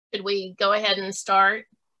Should we go ahead and start?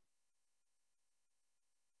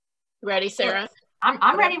 Ready, Sarah?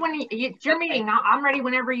 I'm ready when it's your meeting. I'm ready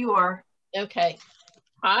whenever you are. Okay.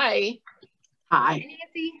 Hi. Hi,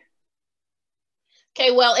 Nancy.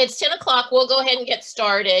 Okay, well, it's 10 o'clock. We'll go ahead and get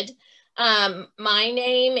started. My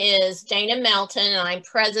name is Dana Melton, and I'm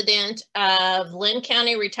president of Lynn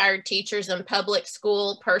County Retired Teachers and Public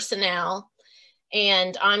School Personnel.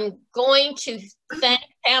 And I'm going to thank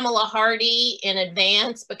Pamela Hardy in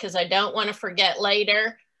advance because I don't want to forget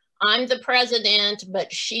later. I'm the president,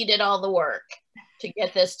 but she did all the work to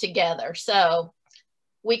get this together. So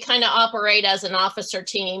we kind of operate as an officer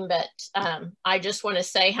team, but I just want to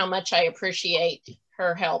say how much I appreciate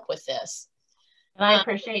her help with this. And I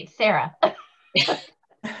appreciate Sarah. Yeah,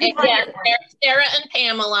 Sarah and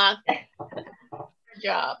Pamela. Good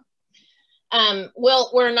job.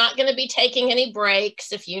 Well, we're not going to be taking any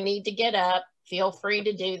breaks. If you need to get up, feel free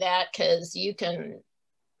to do that because you can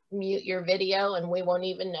mute your video and we won't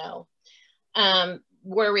even know.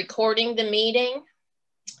 We're recording the meeting,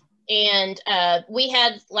 and we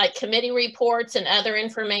had like committee reports and other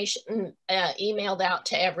information emailed out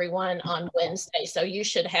to everyone on Wednesday. So you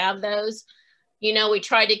should have those. You know, we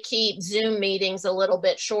try to keep Zoom meetings a little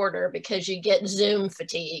bit shorter because you get Zoom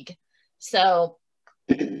fatigue. So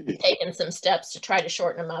taking some steps to try to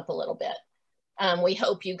shorten them up a little bit. We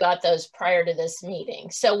hope you got those prior to this meeting.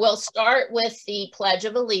 So we'll start with the Pledge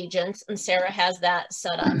of Allegiance, and Sarah has that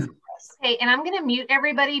set up. Okay, and I'm going to mute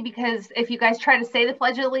everybody because if you guys try to say the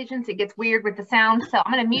Pledge of Allegiance, it gets weird with the sound. So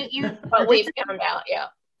I'm going to mute you. But we've found out, yeah.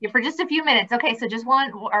 For just a few minutes. Okay, so just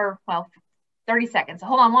 30 seconds. So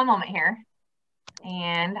hold on one moment here.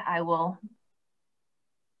 And I will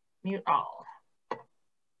mute all.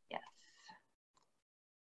 Yes.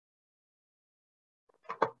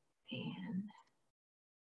 And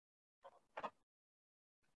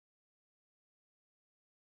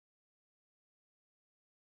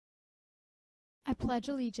I pledge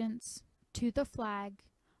allegiance to the flag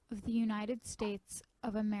of the United States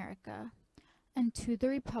of America and to the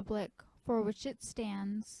republic for which it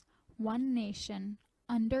stands, one nation,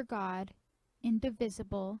 under God,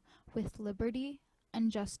 indivisible, with liberty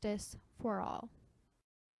and justice for all.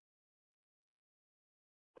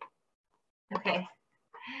 Okay.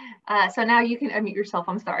 So now you can unmute yourself.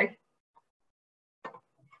 I'm sorry.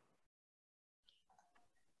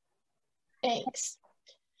 Thanks.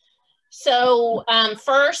 So our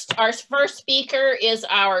first speaker is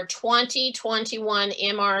our 2021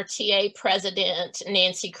 MRTA president,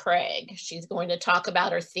 Nancy Craig. She's going to talk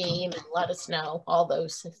about her theme and let us know all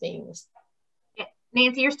those things. Yeah.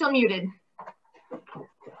 Nancy, you're still muted.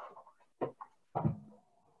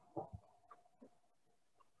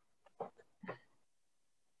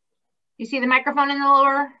 You see the microphone in the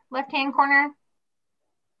lower left-hand corner?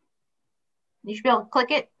 You should be able to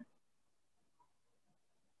click it.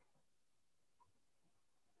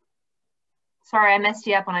 Sorry, I messed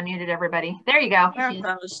you up when I muted everybody. There you go. There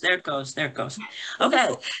it goes.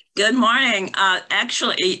 Okay, good morning.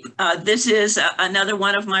 Actually, this is another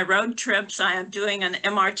one of my road trips. I am doing an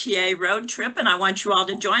MRTA road trip, and I want you all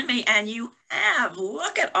to join me. And you have,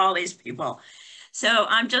 look at all these people. So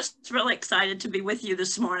I'm just really excited to be with you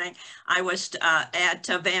this morning. I was at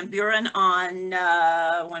Van Buren on,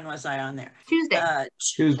 when was I on there? Tuesday.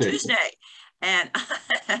 And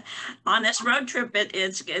on this road trip,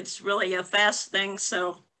 it's really a fast thing.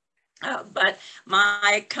 So, but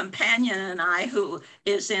my companion and I, who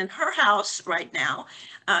is in her house right now,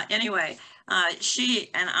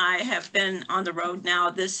 she and I have been on the road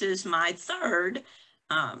now. This is my third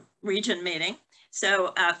region meeting.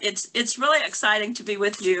 So it's really exciting to be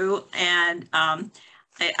with you. And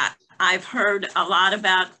I've heard a lot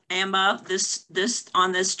about AMBA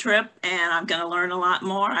on this trip, and I'm going to learn a lot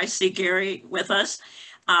more. I see Gary with us.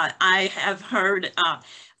 I have heard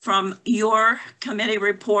from your committee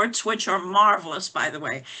reports, which are marvelous, by the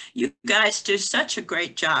way. You guys do such a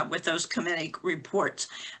great job with those committee reports.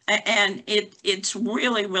 And it's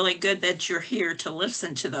really, really good that you're here to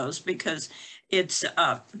listen to those, because it's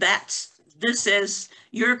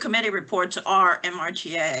your committee reports are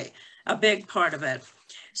MRTA, a big part of it.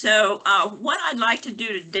 So what I'd like to do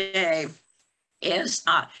today is,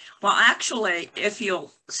 well, actually,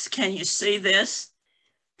 can you see this?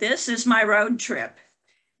 This is my road trip.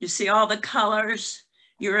 You see all the colors?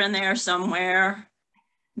 You're in there somewhere.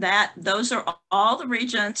 Those are all the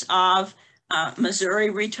regions of Missouri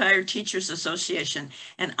Retired Teachers Association.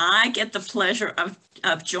 And I get the pleasure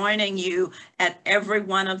of joining you at every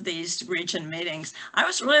one of these region meetings. I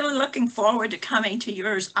was really looking forward to coming to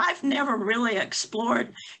yours. I've never really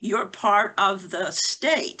explored your part of the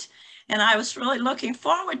state. And I was really looking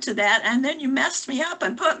forward to that. And then you messed me up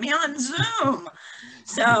and put me on Zoom.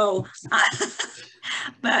 So,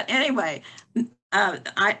 but anyway,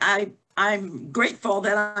 I'm grateful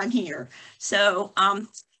that I'm here. So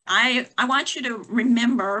I want you to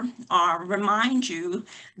remember or remind you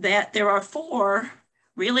that there are 4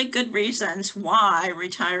 really good reasons why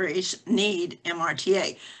retirees need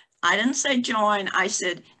MRTA. I didn't say join, I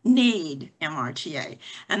said need MRTA.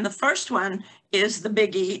 And the first one is the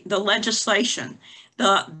biggie, the legislation.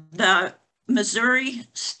 The Missouri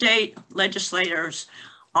state legislators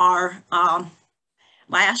are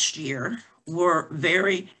last year were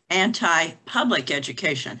very anti-public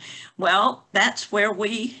education. Well, that's where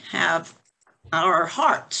we have our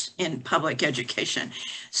hearts in public education.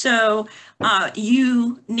 So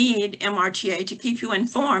you need MRTA to keep you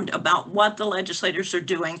informed about what the legislators are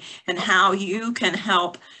doing and how you can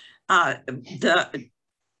help the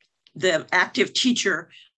active teacher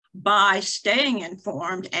by staying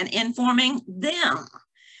informed and informing them.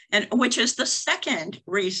 And which is the second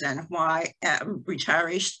reason why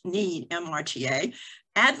retirees need MRTA,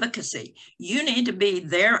 advocacy. You need to be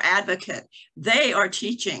their advocate. They are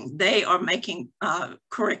teaching, they are making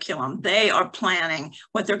curriculum, they are planning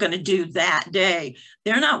what they're going to do that day.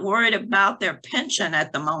 They're not worried about their pension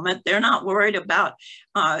at the moment. They're not worried about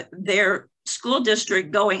their school district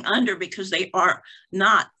going under because they are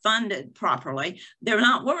not funded properly. They're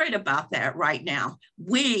not worried about that right now.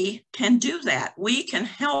 We can do that. We can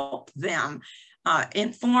help them,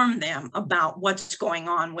 inform them about what's going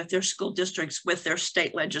on with their school districts, with their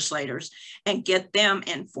state legislators, and get them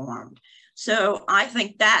informed. So I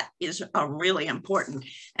think that is really important.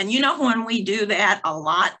 And you know, when we do that a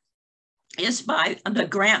lot is by the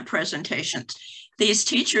grant presentations. These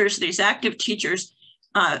teachers, these active teachers,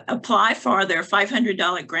 apply for their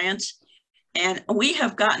 $500 grants. And we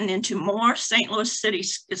have gotten into more St. Louis City,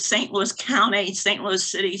 St. Louis County, St. Louis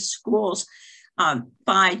City schools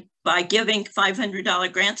by giving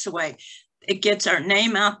 $500 grants away. It gets our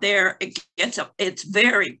name out there. It's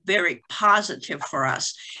very, very positive for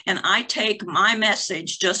us. And I take my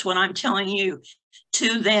message, just what I'm telling you,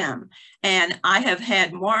 to them. And I have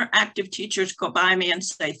had more active teachers go by me and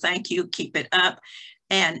say, thank you, keep it up.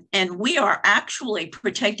 And we are actually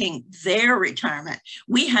protecting their retirement.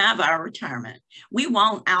 We have our retirement. We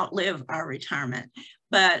won't outlive our retirement,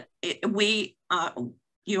 but we are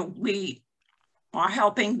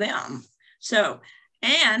helping them. So,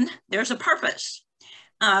 and there's a purpose.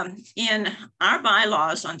 In our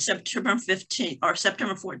bylaws on September 15th or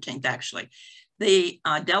September 14th, actually, the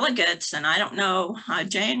delegates, and I don't know,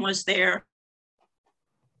 Jane was there.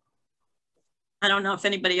 I don't know if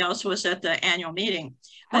anybody else was at the annual meeting,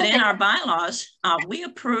 but in our bylaws, we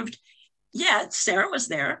approved, yeah, Sarah was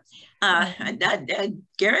there,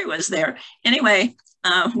 Gary was there. Anyway,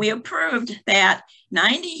 we approved that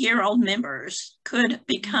 90-year-old members could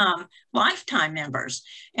become lifetime members.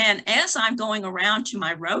 And as I'm going around to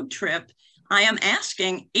my road trip, I am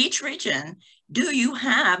asking each region, do you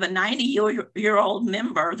have a 90-year-old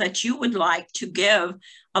member that you would like to give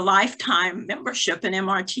a lifetime membership in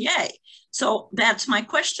MRTA? So that's my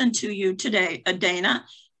question to you today, Dana.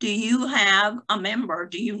 Do you have a member?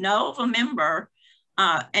 Do you know of a member?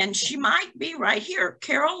 And she might be right here,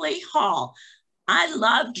 Carol Lee Hall. I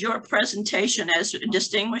loved your presentation as a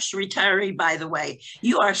distinguished retiree, by the way.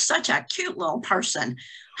 You are such a cute little person.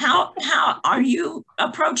 How are you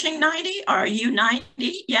approaching 90? Are you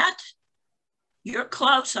 90 yet? You're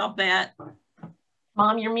close, I'll bet.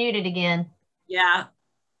 Mom, you're muted again. Yeah,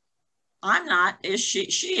 I'm not. Is she?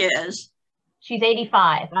 She is. She's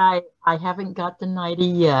 85. I haven't got to 90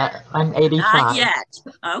 yet. I'm 85. Not yet.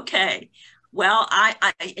 Okay. Well,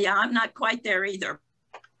 I'm not quite there either.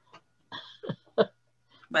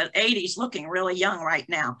 But 80's looking really young right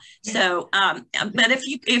now. So, but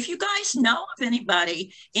if you guys know of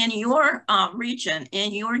anybody in your region,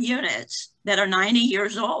 in your units that are 90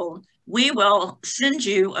 years old, we will send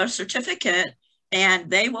you a certificate and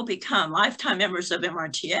they will become lifetime members of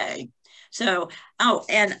MRTA. So, oh,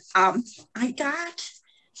 and I got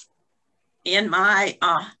in my,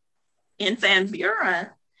 in Van Buren,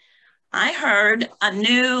 I heard a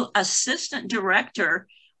new assistant director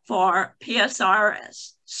for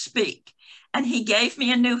PSRS speak, and he gave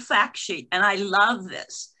me a new fact sheet, and I love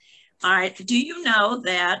this. All right, do you know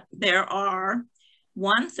that there are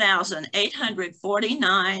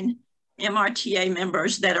 1,849 MRTA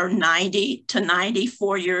members that are 90 to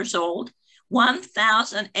 94 years old?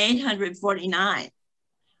 1,849.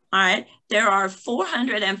 All right, there are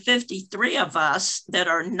 453 of us that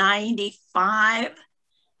are 95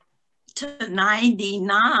 to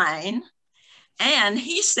 99. And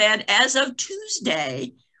he said, as of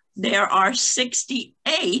Tuesday, there are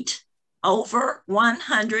 68 over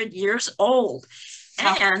 100 years old.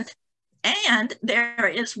 And there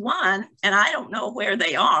is one, and I don't know where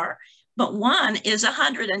they are, but one is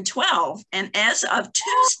 112. And as of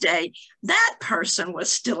Tuesday, that person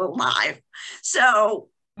was still alive. So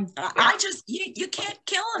I just, you can't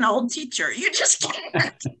kill an old teacher. You just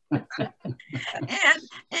can't.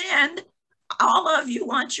 and all of you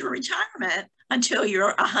want your retirement until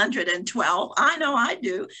you're 112. I know I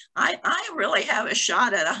do. I really have a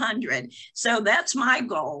shot at 100. So that's my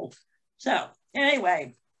goal. So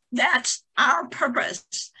anyway, that's our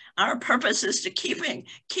purpose. Our purpose is to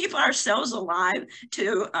keep ourselves alive,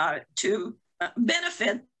 to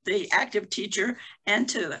benefit the active teacher, and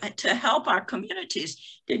to help our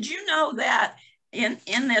communities. Did you know that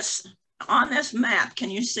on this map, can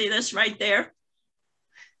you see this right there?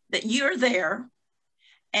 That you're there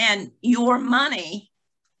and your money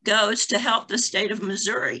goes to help the state of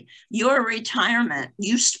Missouri. Your retirement,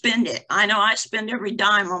 you spend it. I know I spend every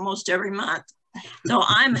dime almost every month. So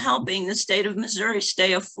I'm helping the state of Missouri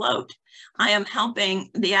stay afloat. I am helping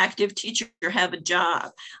the active teacher have a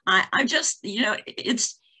job. I just,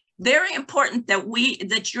 it's very important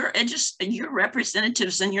that your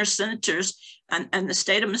representatives and your senators and the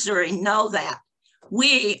state of Missouri know that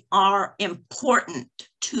we are important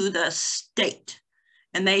to the state,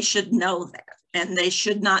 and they should know that, and they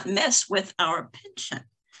should not mess with our pension.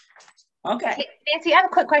 Okay. Nancy, I have a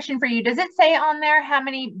quick question for you. Does it say on there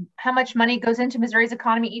how much money goes into Missouri's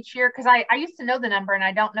economy each year? Because I used to know the number and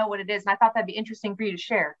I don't know what it is, and I thought that'd be interesting for you to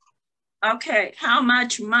share. Okay, how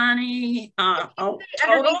much money?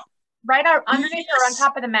 Total? Right underneath or on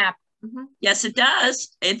top of the map. Mm-hmm. Yes, it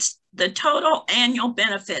does. It's the total annual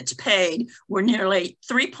benefits paid were nearly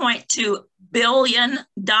 $3.2 billion.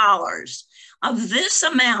 Of this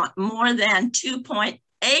amount, more than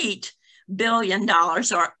 $2.8 billion,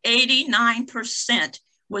 or 89%,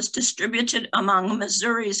 was distributed among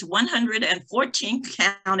Missouri's 114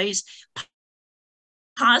 counties,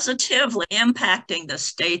 positively impacting the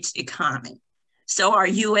state's economy. So are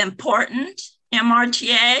you important,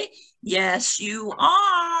 MRTA? Yes, you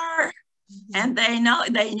are. And they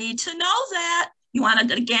need to know that. You want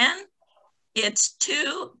it again? It's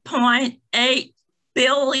 $2.8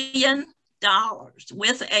 billion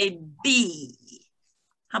with a B.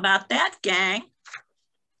 How about that, gang?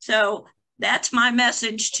 So that's my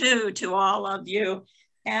message too to all of you.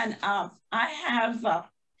 And I have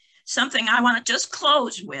something I want to just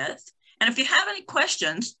close with. And if you have any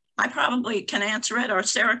questions, I probably can answer it, or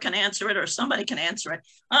Sarah can answer it, or somebody can answer it.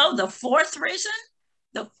 Oh, the fourth reason?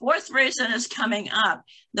 The fourth reason is coming up.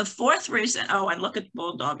 The fourth reason, oh, and look at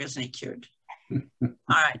Bulldog, isn't he cute? All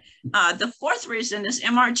right. The fourth reason is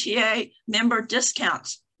MRTA member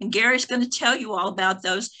discounts. And Gary's going to tell you all about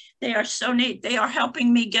those. They are so neat. They are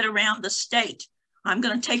helping me get around the state. I'm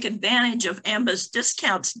going to take advantage of Amber's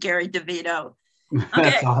discounts, Gary DeVito. Okay.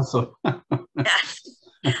 That's awesome.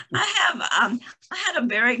 I had a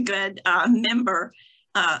very good member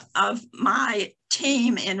of my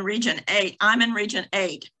team in Region 8. I'm in Region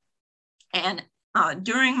 8. And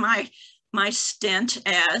during my stint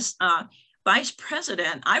as vice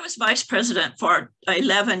president, I was vice president for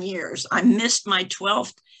 11 years. I missed my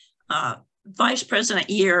 12th vice president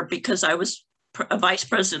year because I was a vice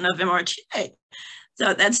president of MRTA.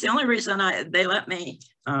 So that's the only reason they let me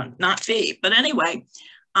not be. But anyway,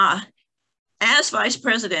 as vice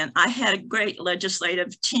president, I had a great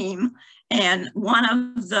legislative team. And one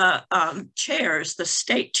of the chairs, the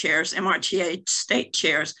state chairs, MRTA state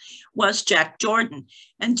chairs, was Jack Jordan.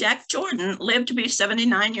 And Jack Jordan lived to be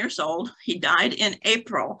 79 years old. He died in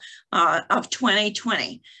April of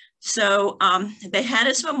 2020. So they had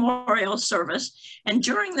his memorial service. And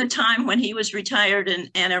during the time when he was retired and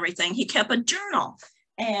everything, he kept a journal.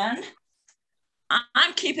 And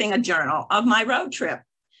I'm keeping a journal of my road trip.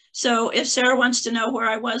 So if Sarah wants to know where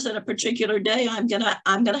I was at a particular day, I'm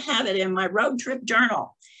gonna have it in my road trip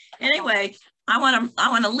journal. Anyway, I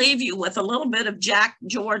want to leave you with a little bit of Jack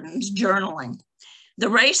Jordan's journaling. The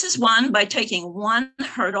race is won by taking one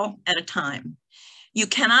hurdle at a time. You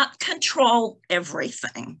cannot control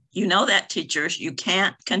everything. You know that, teachers. You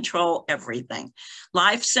can't control everything.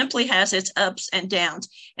 Life simply has its ups and downs.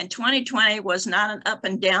 And 2020 was not an up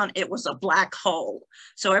and down. It was a black hole.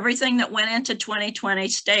 So everything that went into 2020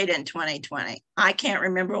 stayed in 2020. I can't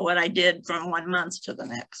remember what I did from one month to the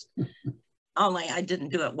next. Only I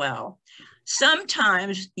didn't do it well.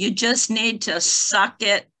 Sometimes you just need to suck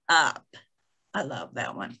it up. I love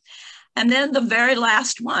that one. And then the very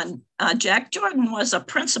last one, Jack Jordan was a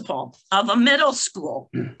principal of a middle school,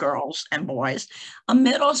 girls and boys, a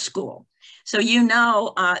middle school. So, you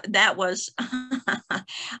know, that was,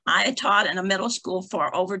 I taught in a middle school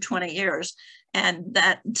for over 20 years, and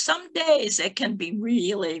that some days it can be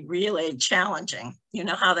really, really challenging. You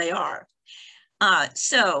know how they are.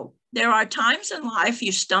 So there are times in life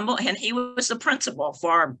you stumble, and he was the principal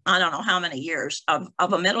for, I don't know how many years of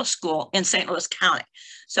a middle school in St. Louis County.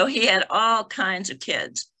 So he had all kinds of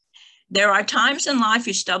kids. There are times in life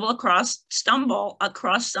you stumble across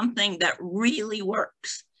something that really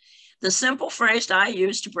works. The simple phrase I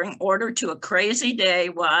used to bring order to a crazy day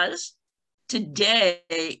was, today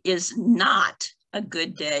is not a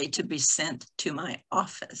good day to be sent to my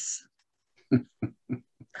office.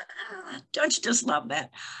 Don't you just love that?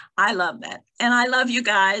 I love that. And I love you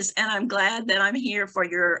guys. And I'm glad that I'm here for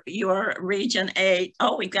your Region 8.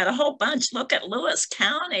 Oh, we've got a whole bunch. Look at Lewis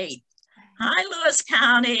County. Hi, Lewis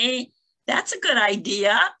County. That's a good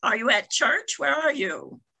idea. Are you at church? Where are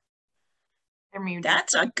you?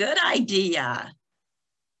 That's a good idea.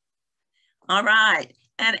 All right.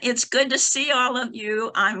 And it's good to see all of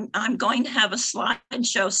you. I'm going to have a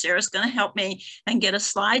slideshow. Sarah's going to help me and get a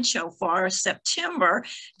slideshow for September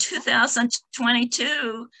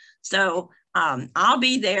 2022. So I'll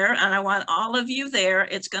be there, and I want all of you there.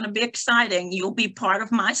 It's going to be exciting. You'll be part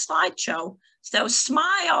of my slideshow. So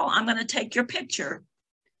smile. I'm going to take your picture.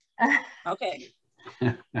 Okay.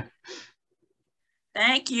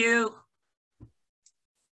 Thank you.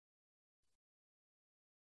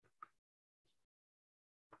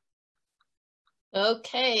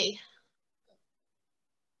 Okay.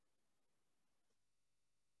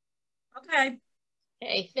 Okay.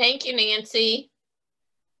 Okay, thank you, Nancy.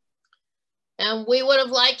 And we would have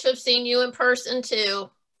liked to have seen you in person too.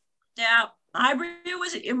 Yeah, I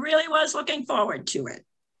really was looking forward to it.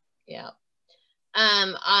 Yeah.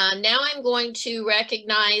 Now I'm going to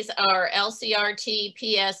recognize our LCRT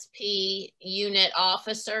PSP unit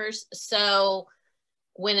officers. So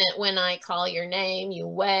when I call your name, you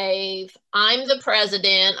wave. I'm the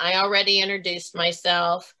president. I already introduced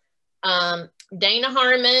myself. Dana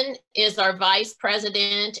Harmon is our vice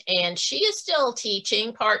president, and she is still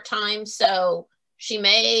teaching part-time, so she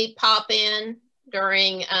may pop in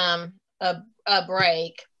during a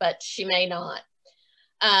break, but she may not.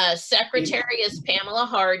 Secretary is Pamela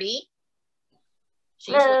Hardy.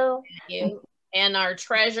 She's Hello. You. And our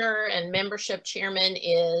treasurer and membership chairman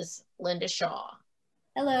is Linda Shaw.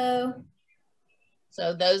 Hello.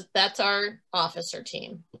 So that's our officer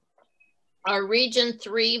team. Our Region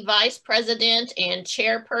 3 vice president and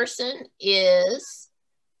chairperson is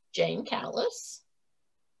Jane Callis.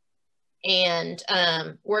 And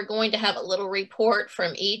we're going to have a little report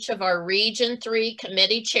from each of our Region 3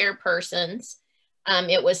 committee chairpersons.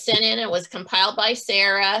 It was sent in, it was compiled by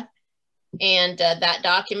Sarah, and that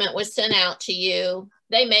document was sent out to you.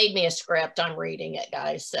 They made me a script. I'm reading it,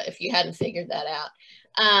 guys, so if you hadn't figured that out.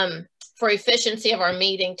 For efficiency of our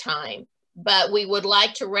meeting time. But we would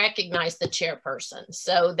like to recognize the chairperson.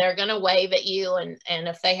 So they're going to wave at you, and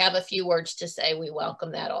if they have a few words to say, we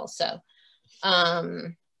welcome that also.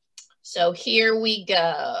 So here we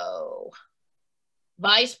go.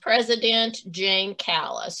 Vice President Jane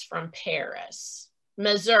Callis from Paris,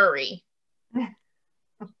 Missouri.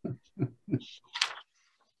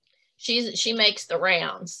 She makes the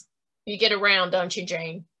rounds. You get around, don't you,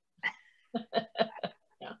 Jane?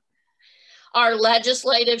 Yeah. Our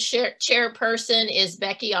legislative chairperson is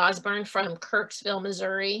Becky Osborne from Kirksville,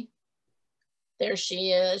 Missouri. There she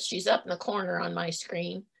is. She's up in the corner on my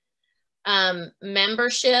screen.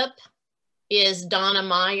 Membership is Donna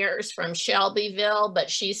Myers from Shelbyville, but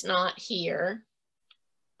she's not here.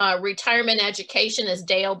 Retirement education is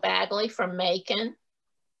Dale Bagley from Macon.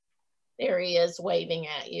 There he is waving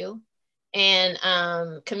at you.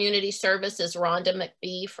 And community service is Rhonda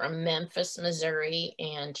McBee from Memphis, Missouri,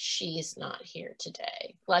 and she's not here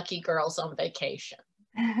today. Lucky girl's on vacation.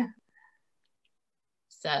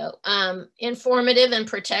 So informative and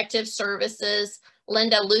protective services,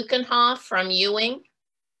 Linda Lukenhoff from Ewing.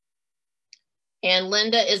 And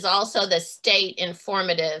Linda is also the state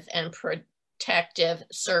informative and protective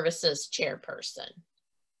services chairperson.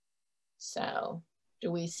 So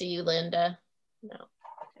do we see Linda? No.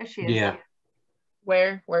 There she is. Yeah.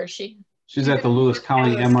 Where is she? She's at the Lewis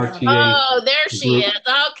County MRTA. Oh, there she group. is.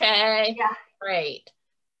 Okay. Yeah. Great.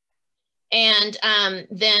 And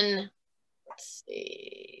then let's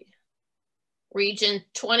see. Region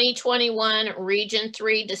 2021, Region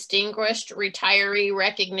 3 Distinguished Retiree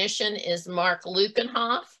Recognition is Mark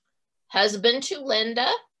Lukenhoff, husband to Linda.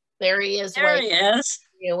 There he is. There he is.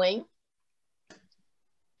 Viewing.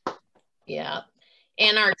 Yeah.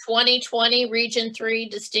 And our 2020 Region 3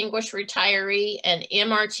 Distinguished Retiree and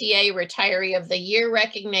MRTA Retiree of the Year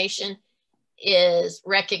recognition is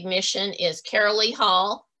recognition is Carolee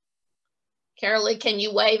Hall. Carolee, can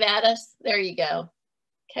you wave at us? There you go.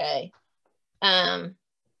 Okay. And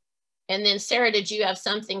then Sarah, did you have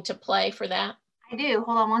something to play for that? I do.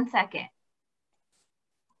 Hold on one second.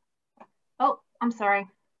 Oh, I'm sorry.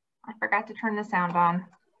 I forgot to turn the sound on.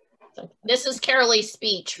 So this is Carolee's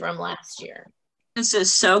speech from last year. This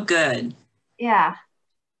is so good. Yeah.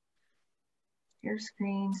 Your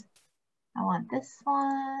screen. I want this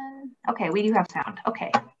one. Okay, we do have sound.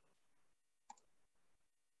 Okay.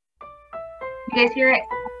 You guys hear it?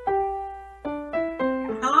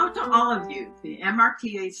 Hello to all of you, the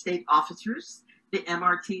MRTA state officers, the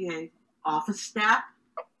MRTA office staff,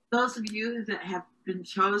 those of you that have been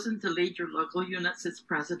chosen to lead your local units as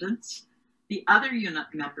presidents, the other unit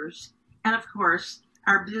members, and of course,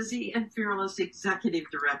 our busy and fearless executive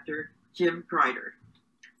director, Jim Kreider.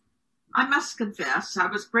 I must confess, I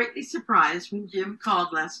was greatly surprised when Jim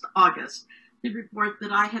called last August to report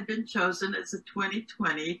that I had been chosen as a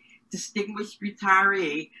 2020 Distinguished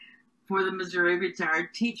Retiree for the Missouri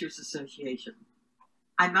Retired Teachers Association.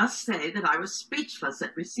 I must say that I was speechless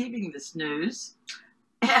at receiving this news,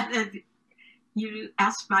 and if you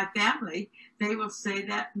ask my family, they will say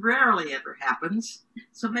that rarely ever happens,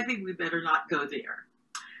 so maybe we better not go there.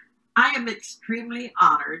 I am extremely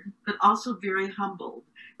honored, but also very humbled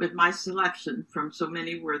with my selection from so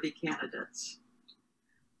many worthy candidates.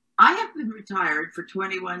 I have been retired for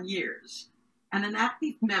 21 years and an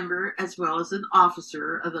active member as well as an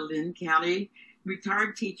officer of the Linn County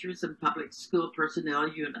Retired Teachers and Public School Personnel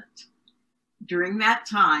Unit. During that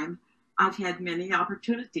time, I've had many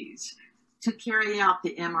opportunities to carry out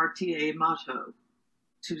the MRTA motto,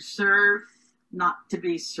 to serve, not to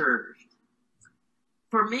be served.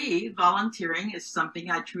 For me, volunteering is something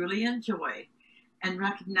I truly enjoy and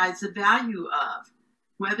recognize the value of,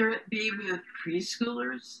 whether it be with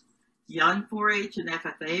preschoolers, young 4-H and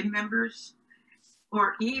FFA members,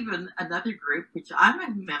 or even another group which I'm a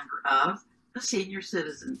member of, the senior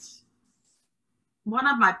citizens. One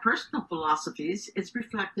of my personal philosophies is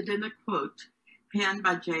reflected in a quote penned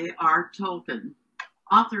by J.R. Tolkien,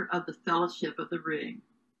 author of The Fellowship of the Ring.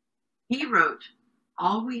 He wrote,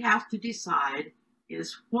 "All we have to decide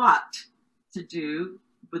is what to do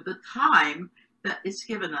with the time that is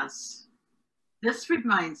given us." This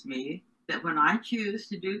reminds me that when I choose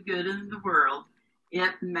to do good in the world,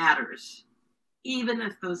 it matters, even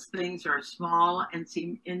if those things are small and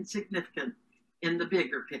seem insignificant in the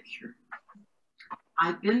bigger picture.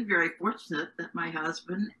 I've been very fortunate that my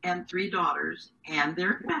husband and 3 daughters and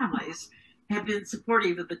their families have been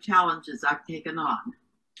supportive of the challenges I've taken on.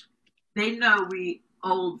 They know we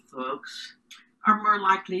old folks are more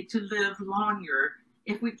likely to live longer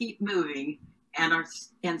if we keep moving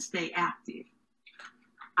and stay active.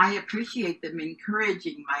 I appreciate them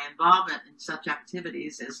encouraging my involvement in such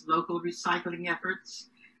activities as local recycling efforts,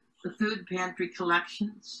 the food pantry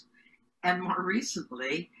collections, and more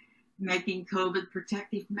recently, making COVID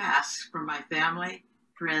protective masks for my family,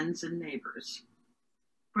 friends, and neighbors.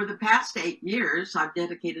 For the past 8 years, I've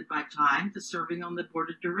dedicated my time to serving on the board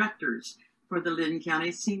of directors for the Linn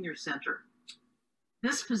County Senior Center.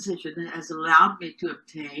 This position has allowed me to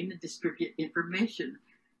obtain and distribute information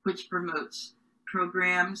which promotes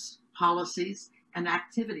programs, policies, and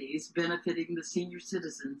activities benefiting the senior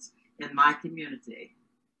citizens in my community.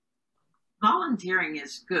 Volunteering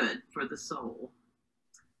is good for the soul.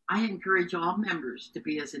 I encourage all members to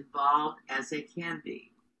be as involved as they can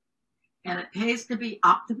be. And it pays to be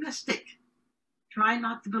optimistic. Try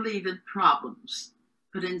not to believe in problems,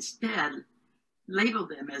 but instead label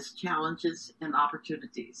them as challenges and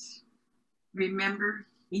opportunities. Remember,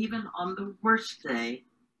 even on the worst day,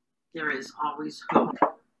 there is always hope.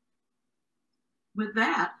 With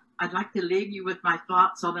that, I'd like to leave you with my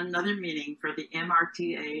thoughts on another meaning for the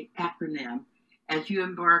MRTA acronym as you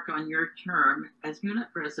embark on your term as unit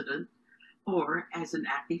president or as an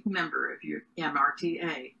active member of your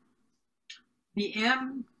MRTA. The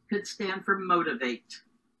M could stand for motivate.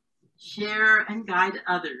 Share and guide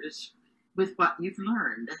others with what you've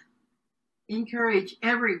learned. Encourage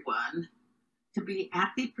everyone to be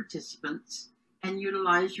active participants and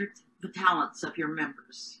utilize the talents of your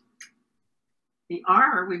members. The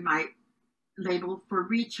R we might label for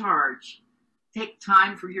recharge. Take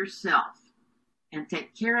time for yourself and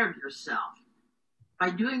take care of yourself. By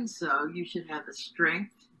doing so, you should have the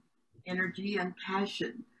strength, energy, and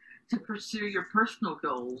passion to pursue your personal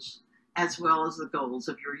goals as well as the goals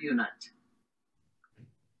of your unit.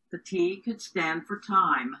 The T could stand for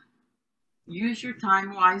time. Use your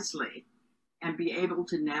time wisely and be able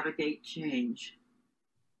to navigate change.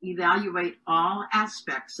 Evaluate all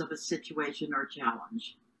aspects of a situation or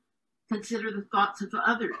challenge. Consider the thoughts of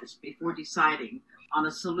others before deciding on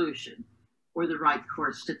a solution or the right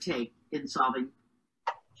course to take in solving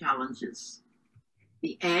challenges.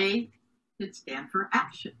 The A could stand for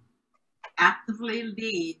action. Actively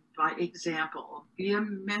lead by example. Be a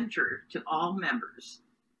mentor to all members,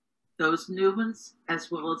 those new ones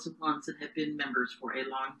as well as the ones that have been members for a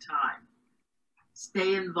long time.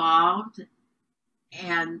 Stay involved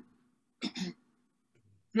and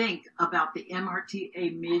think about the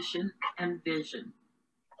MRTA mission and vision.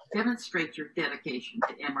 Demonstrate your dedication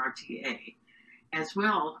to MRTA as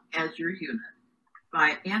well as your unit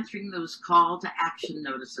by answering those call to action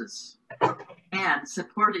notices and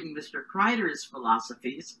supporting Mr. Kreider's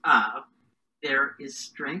philosophies of there is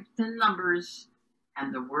strength in numbers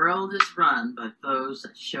and the world is run by those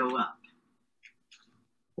that show up.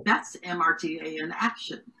 That's MRTA in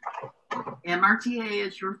action. MRTA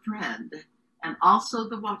is your friend and also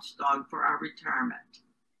the watchdog for our retirement.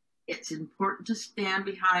 It's important to stand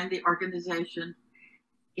behind the organization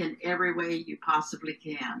in every way you possibly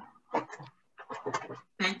can.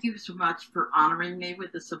 Thank you so much for honoring me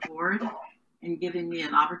with this award and giving me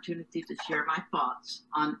an opportunity to share my thoughts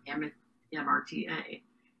on MRTA.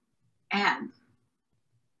 And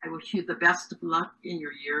I wish you the best of luck in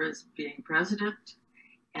your year as being president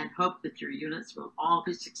and hope that your units will all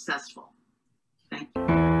be successful. Thank you.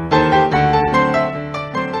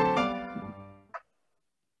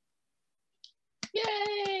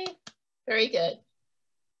 Yay! Very good.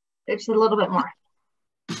 There's a little bit more.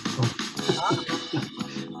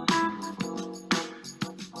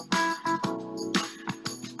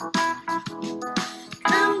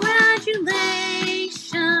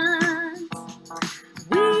 Congratulations.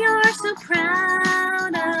 We are so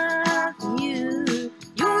proud of you.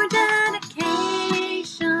 Your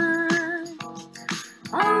dedication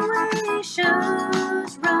always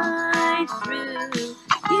shows right through.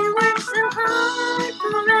 You work so hard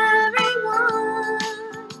for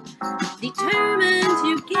everyone, determined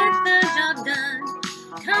to get the job done.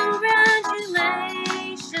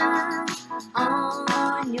 Congratulations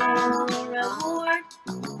on your award.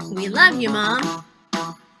 We love you, Mom.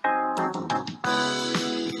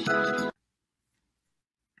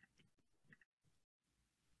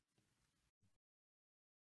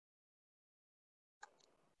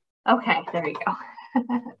 Okay, there you go.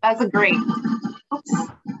 That's a great. Oops.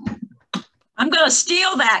 I'm going to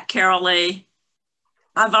steal that, Carol Lee.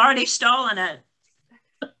 I've already stolen it.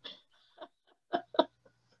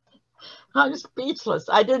 I'm speechless.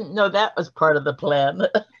 I didn't know that was part of the plan.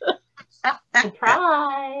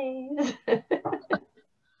 Surprise.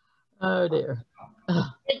 Oh dear.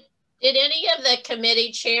 Did any of the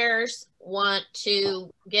committee chairs want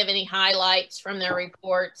to give any highlights from their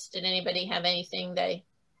reports? Did anybody have anything they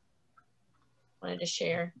wanted to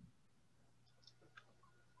share?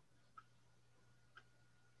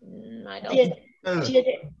 I don't.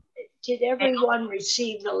 Did everyone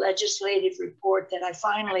receive the legislative report that I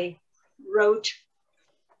finally wrote?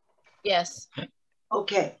 Yes.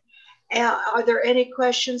 Okay. Are there any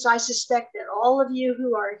questions? I suspect that all of you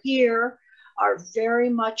who are here are very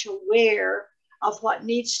much aware of what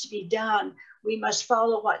needs to be done. We must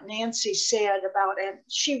follow what Nancy said about, and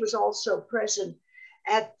she was also present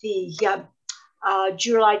at the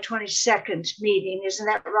July 22nd meeting. Isn't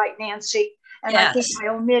that right, Nancy? And yes. I think I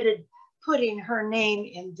omitted putting her name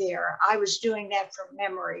in there. I was doing that from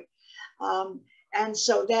memory. And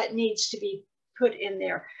so that needs to be put in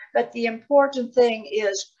there. But the important thing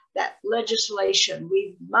is that legislation.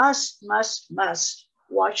 We must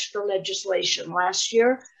watch the legislation. Last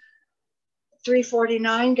year,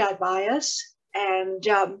 349 got by us, and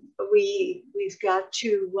we've got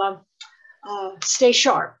to stay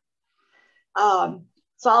sharp.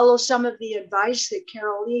 Follow some of the advice that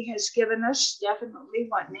Carol Lee has given us, definitely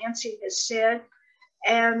what Nancy has said.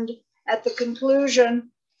 And at the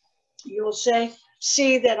conclusion, you'll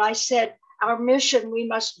see that I said, our mission, we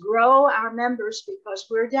must grow our members because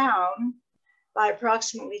we're down by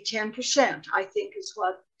approximately 10%, I think is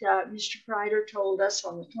what Mr. Kreider told us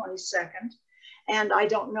on the 22nd. And I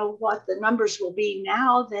don't know what the numbers will be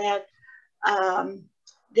now that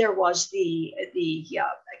there was the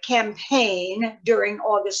campaign during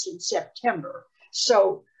August and September.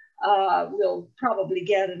 So we'll probably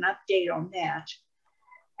get an update on that.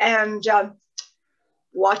 And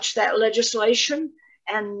watch that legislation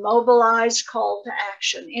and mobilize call to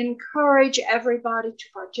action. Encourage everybody to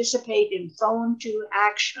participate in phone to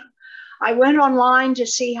action. I went online to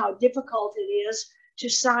see how difficult it is to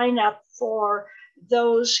sign up for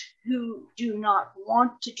those who do not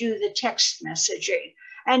want to do the text messaging.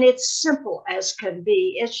 And it's simple as can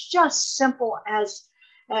be. It's just simple as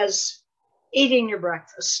eating your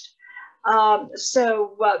breakfast. There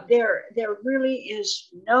really is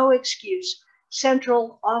no excuse.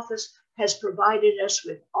 Central office has provided us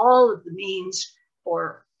with all of the means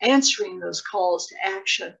for answering those calls to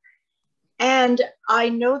action. And I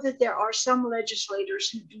know that there are some legislators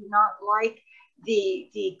who do not like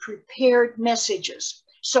the prepared messages.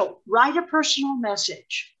 So write a personal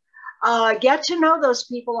message. Get to know those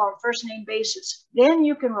people on a first name basis. Then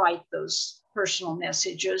you can write those personal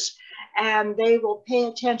messages and they will pay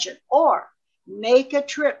attention. Or make a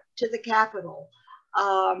trip to the Capitol.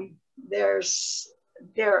 There's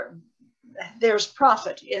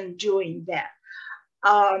profit in doing that.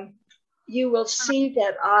 You will see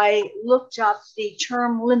that I looked up the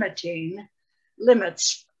term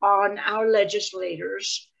limits on our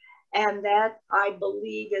legislators, and that I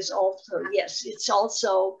believe is also, yes, it's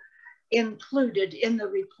also included in the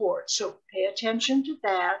report. So pay attention to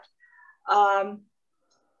that.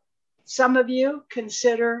 Some of you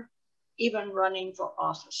consider even running for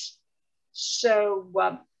office. So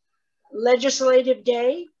Legislative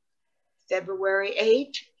Day, February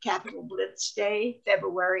 8th, Capitol Blitz Day,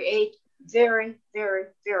 February 8th, very, very,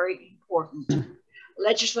 very important.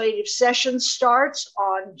 Legislative session starts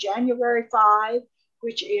on January 5,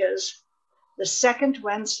 which is the second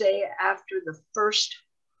Wednesday after the first,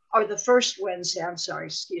 or the first Wednesday, I'm sorry,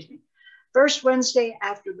 excuse me. First Wednesday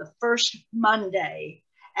after the first Monday,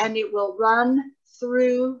 and it will run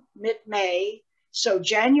through mid-May. So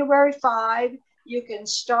January 5, you can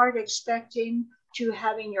start expecting to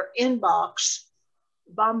having your inbox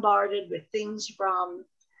bombarded with things from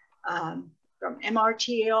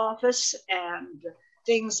MRTA office and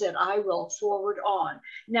things that I will forward on.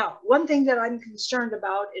 Now, one thing that I'm concerned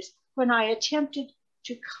about is when I attempted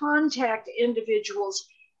to contact individuals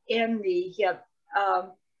in the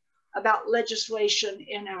about legislation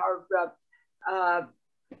in our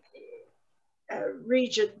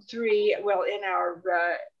Region 3, well, in our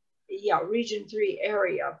Region 3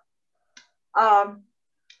 area.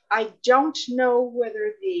 I don't know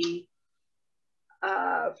whether the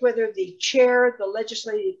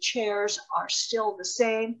legislative chairs are still the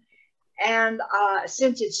same. And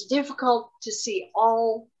since it's difficult to see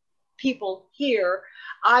all people here,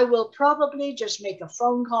 I will probably just make a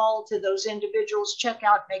phone call to those individuals, check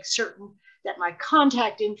out, make certain that my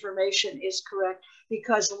contact information is correct,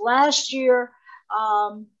 because last year,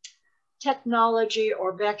 technology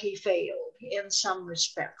or Becky failed in some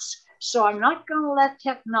respects. So I'm not going to let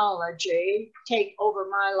technology take over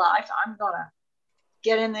my life. I'm going to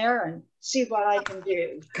get in there and see what I can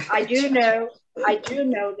do. I do know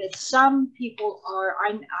that some people are,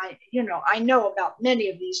 I know about many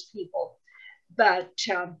of these people, but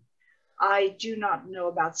I do not know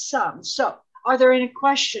about some. So are there any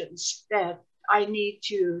questions that I need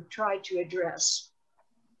to try to address?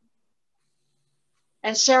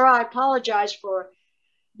 And Sarah, I apologize for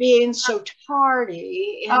being so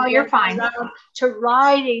tardy. Oh, you're fine. To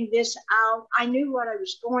writing this out. I knew what I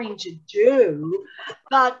was going to do,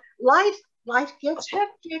 but life gets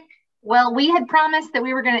hectic. Well, we had promised that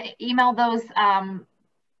we were going to email those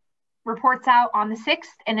reports out on the 6th,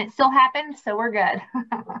 and it still happened, so we're good.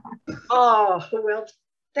 Oh, well,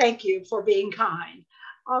 thank you for being kind.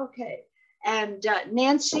 Okay, and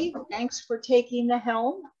Nancy, thanks for taking the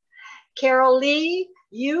helm. Carol Lee,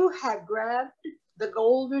 you have grabbed the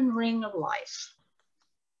golden ring of life.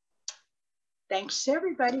 Thanks,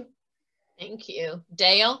 everybody. Thank you.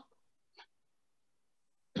 Dale?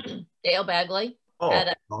 Dale Bagley? Oh,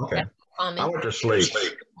 okay. I went to sleep.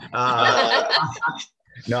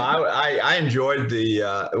 No, I enjoyed the,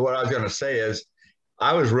 what I was going to say is,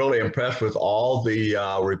 I was really impressed with all the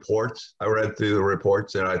reports. I read through the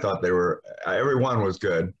reports and I thought everyone was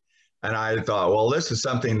good. And I thought, well, this is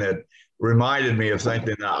something that reminded me of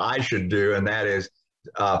something that I should do, and that is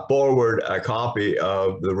forward a copy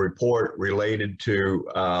of the report related to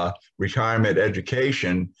retirement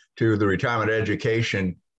education to the retirement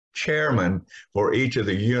education chairman for each of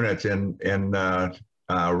the units in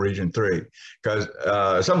Region 3, because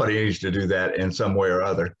somebody needs to do that in some way or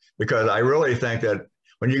other, because I really think that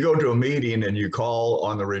when you go to a meeting and you call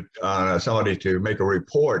on somebody to make a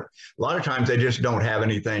report, a lot of times they just don't have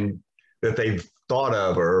anything that they've thought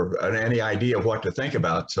of or any idea of what to think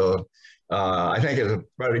about. So I think it's a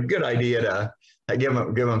probably good idea to give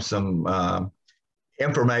them some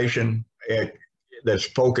information that's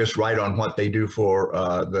focused right on what they do for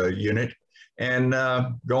the unit, and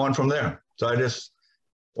go on from there. So I just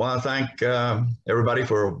want to thank everybody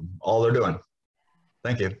for all they're doing.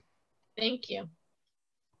 Thank you. Thank you.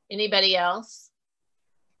 Anybody else?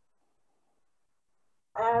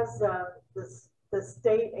 As the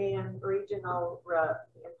state and regional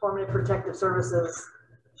informative protective services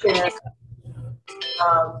chair.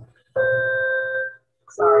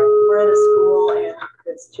 Sorry, we're at a school and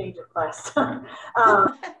it's change of class time.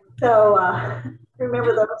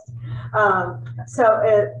 Remember those. I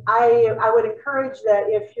would encourage that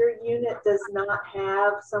if your unit does not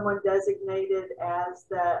have someone designated as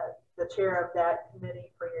the chair of that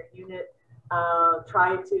committee for your unit,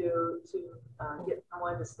 try to get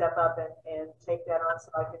someone to step up and take that on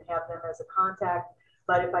so I can have them as a contact.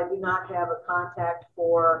 But if I do not have a contact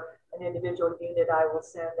for an individual unit, I will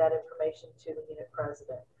send that information to the unit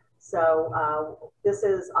president. So this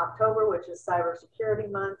is October, which is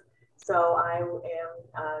Cybersecurity Month. So I am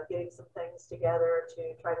getting some things together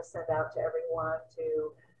to try to send out to everyone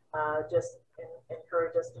to just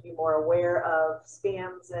encourage us to be more aware of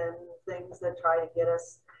scams and things that try to get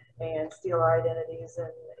us and steal our identities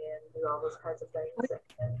and do all those kinds of things.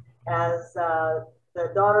 And as the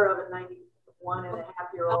daughter of a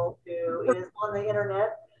 91.5-year-old who is on the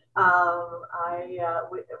internet,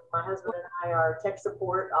 my husband and I are tech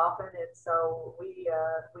support often, and so we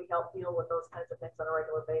help deal with those kinds of things on a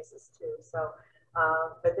regular basis too. So,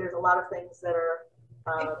 but there's a lot of things that are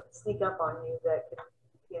sneak up on you that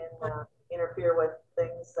can interfere with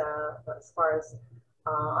things as far as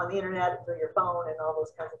on the internet, through your phone, and all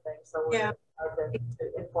those kinds of things. So we're trying to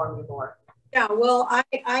inform you more. Yeah, well, I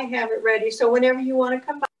have it ready. So whenever you want to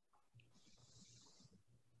come back.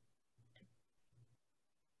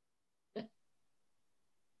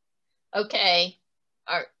 Okay.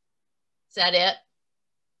 Is that it?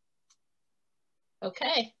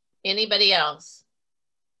 Okay. Anybody else?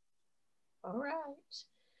 All right.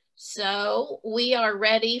 So we are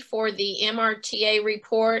ready for the MRTA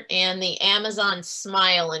report and the Amazon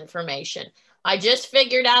Smile information. I just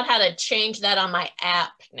figured out how to change that on my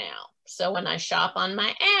app now. So when I shop on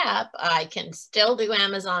my app, I can still do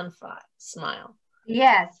Amazon Smile.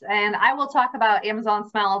 Yes, and I will talk about Amazon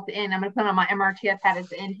Smile at the end. I'm going to put on my MRTA pad at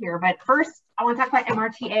the end here. But first, I want to talk about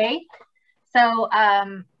MRTA. So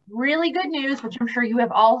really good news, which I'm sure you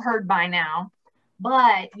have all heard by now.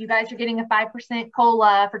 But you guys are getting a 5%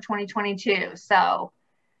 COLA for 2022. So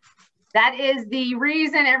that is the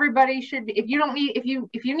reason everybody should be. If you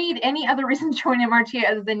need any other reason to join MRTA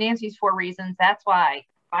other than Nancy's 4 reasons, that's why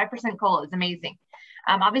 5% COLA is amazing.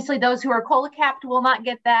 Obviously, those who are COLA capped will not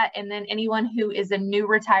get that. And then anyone who is a new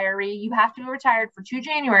retiree, you have to be retired for 2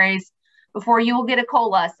 Januaries before you will get a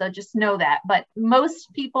COLA. So just know that. But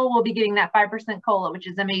most people will be getting that 5% COLA, which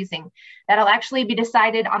is amazing. That'll actually be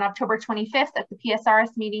decided on October 25th at the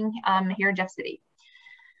PSRS meeting here in Jeff City.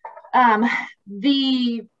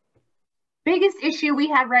 The biggest issue we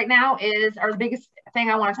have right now is, or the biggest thing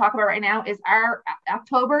I want to talk about right now is our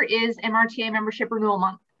October is MRTA membership renewal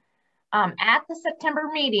month. At the September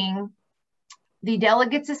meeting, the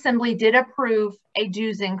Delegates Assembly did approve a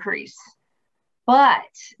dues increase, but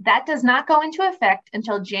that does not go into effect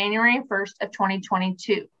until January 1st of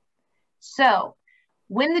 2022. So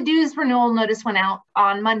when the dues renewal notice went out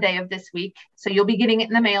on Monday of this week, so you'll be getting it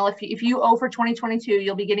in the mail. If you owe for 2022,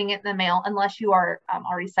 you'll be getting it in the mail unless you are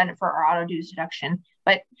already signed up for our auto dues deduction,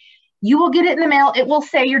 but you will get it in the mail. It will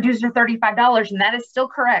say your dues are $35, and that is still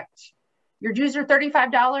correct. Your dues are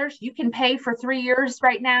 $35. You can pay for 3 years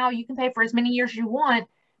right now. You can pay for as many years you want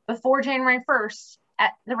before January 1st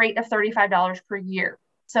at the rate of $35 per year.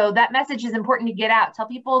 So that message is important to get out. Tell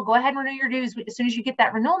people, go ahead and renew your dues as soon as you get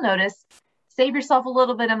that renewal notice. Save yourself a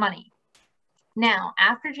little bit of money. Now,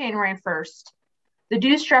 after January 1st, the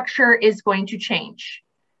dues structure is going to change.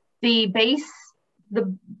 The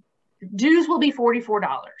dues will be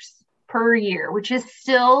 $44 per year, which is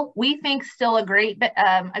still, we think, still a great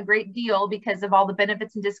deal because of all the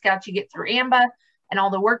benefits and discounts you get through AMBA and all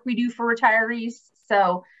the work we do for retirees.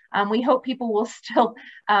 So we hope people will still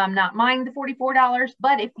not mind the $44,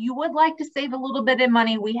 but if you would like to save a little bit of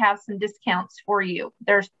money, we have some discounts for you.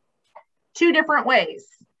 There's 2 different ways.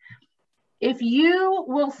 If you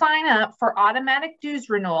will sign up for automatic dues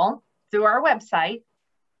renewal through our website,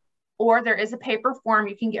 or there is a paper form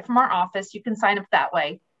you can get from our office, you can sign up that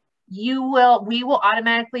way. We will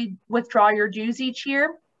automatically withdraw your dues each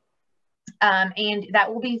year. And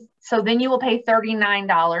that will be, so then you will pay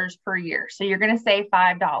 $39 per year. So you're going to save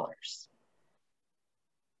 $5.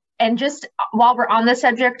 And just while we're on the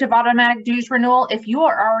subject of automatic dues renewal, if you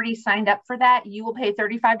are already signed up for that, you will pay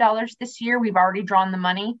 $35 this year. We've already drawn the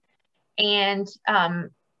money. And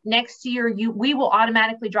next year, we will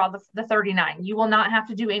automatically draw the $39. You will not have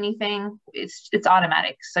to do anything. It's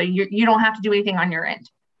automatic. So you don't have to do anything on your end.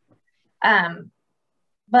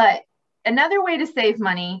 But another way to save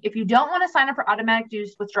money, if you don't want to sign up for automatic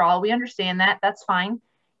dues withdrawal, we understand that, that's fine.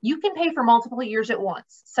 You can pay for multiple years at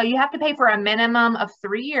once. So you have to pay for a minimum of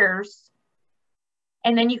 3 years.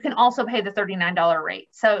 And then you can also pay the $39 rate.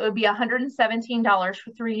 So it would be $117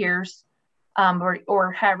 for 3 years,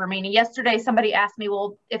 or however many. Yesterday, somebody asked me,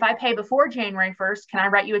 well, if I pay before January 1st, can I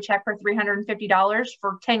write you a check for $350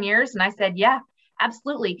 for 10 years? And I said, yeah,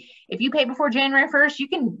 absolutely. If you pay before January 1st, you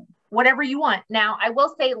can, whatever you want. Now, I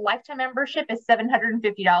will say lifetime membership is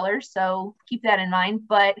 $750, so keep that in mind.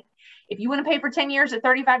 But if you want to pay for 10 years at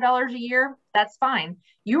 $35 a year, that's fine.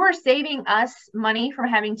 You are saving us money from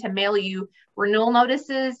having to mail you renewal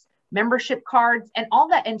notices, membership cards, and all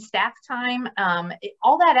that, and staff time.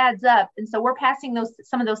 All that adds up. And so we're passing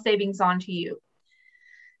some of those savings on to you.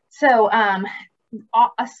 So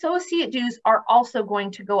associate dues are also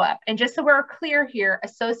going to go up. And just so we're clear here,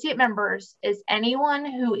 associate members is anyone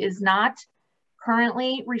who is not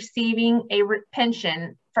currently receiving a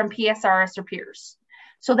pension from PSRS or peers.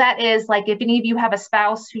 So that is like if any of you have a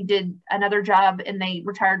spouse who did another job and they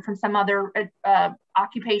retired from some other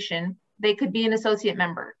occupation, they could be an associate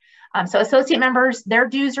member. So associate members, their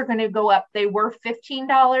dues are going to go up. They were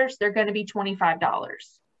 $15, they're going to be $25.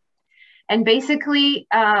 And basically,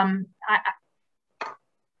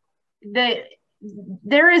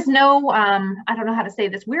 there is no, I don't know how to say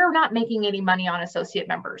this. We're not making any money on associate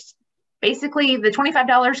members. Basically, the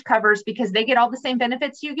 $25 covers because they get all the same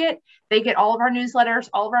benefits you get. They get all of our newsletters,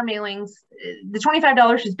 all of our mailings. The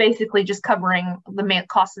 $25 is basically just covering the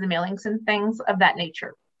cost of the mailings and things of that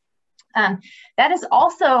nature. That is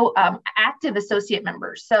also active associate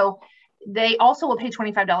members. So they also will pay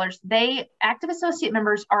 $25. Active associate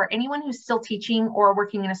members are anyone who's still teaching or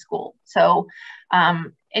working in a school. So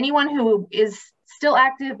anyone who is still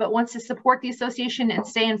active but wants to support the association and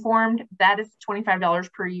stay informed, that is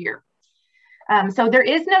 $25 per year. So there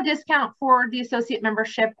is no discount for the associate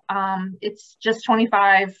membership. It's just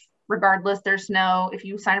 $25 regardless. There's no, if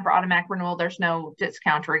you sign up for automatic renewal, there's no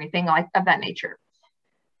discount or anything like of that nature.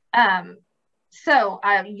 So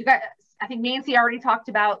you guys, I think Nancy already talked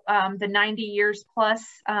about the 90 years plus.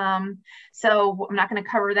 So I'm not going to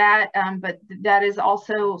cover that, but that is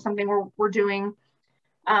also something we're doing.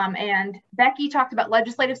 And Becky talked about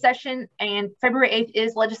legislative session, and February 8th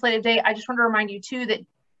is legislative day. I just want to remind you too that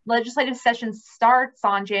legislative session starts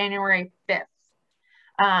on January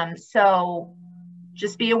 5th. So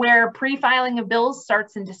just be aware, pre-filing of bills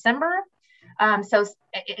starts in December. So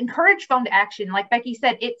encourage phone to action. Like Becky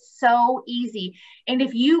said, it's so easy. And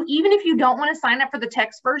even if you don't want to sign up for the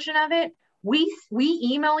text version of it, we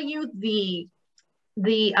email you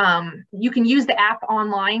you can use the app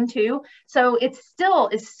online too. So it's still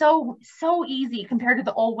so easy compared to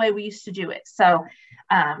the old way we used to do it. So,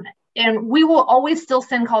 and we will always still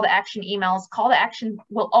send call to action emails. Call to action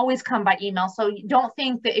will always come by email. So you don't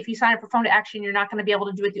think that if you sign up for phone to action, you're not going to be able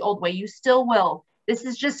to do it the old way. You still will. This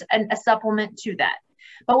is just a supplement to that.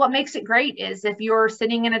 But what makes it great is if you're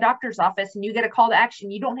sitting in a doctor's office and you get a call to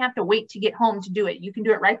action, you don't have to wait to get home to do it. You can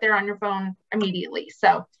do it right there on your phone immediately.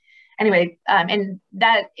 So anyway, and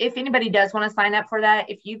that if anybody does want to sign up for that,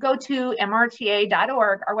 if you go to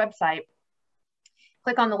mrta.org, our website,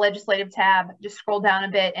 click on the legislative tab, just scroll down a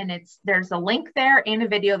bit, and there's a link there and a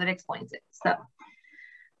video that explains it. So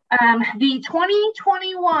the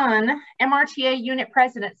 2021 MRTA Unit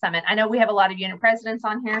President Summit. I know we have a lot of unit presidents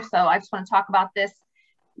on here, so I just want to talk about this.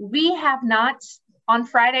 We have not, on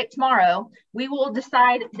Friday, tomorrow, we will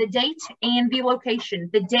decide the date and the location.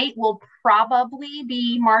 The date will probably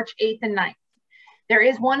be March 8th and 9th. There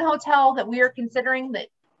is one hotel that we are considering that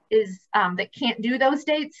can't do those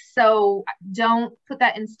dates, so don't put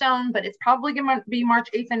that in stone, but it's probably going to be March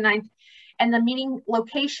 8th and 9th. And the meeting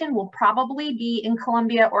location will probably be in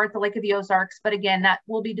Columbia or at the Lake of the Ozarks. But again, that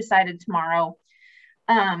will be decided tomorrow.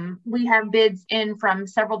 We have bids in from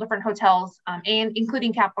several different hotels and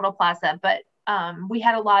including Capitol Plaza. But we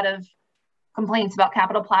had a lot of complaints about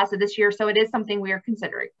Capitol Plaza this year. So it is something we are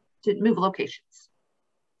considering to move locations.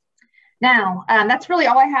 Now, that's really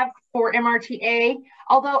all I have for MRTA.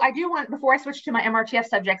 Although I do want, before I switch to my MRTF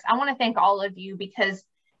subjects, I want to thank all of you because,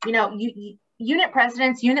 you know, unit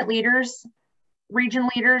presidents, unit leaders, region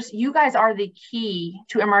leaders, you guys are the key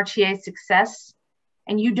to MRTA's success,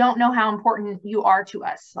 and you don't know how important you are to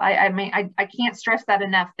us. I can't stress that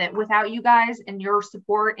enough, that without you guys and your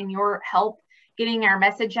support and your help getting our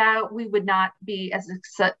message out, we would not be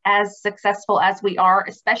as successful as we are,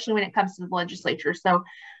 especially when it comes to the legislature. So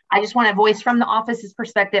I just want to voice from the office's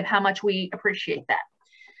perspective how much we appreciate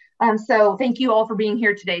that. So thank you all for being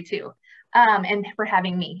here today too. And for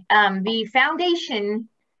having me. The foundation,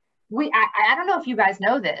 I don't know if you guys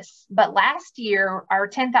know this, but last year, our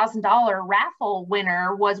 $10,000 raffle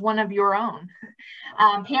winner was one of your own.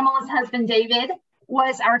 Pamela's husband, David,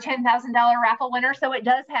 was our $10,000 raffle winner. So it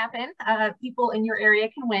does happen. People in your area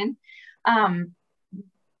can win.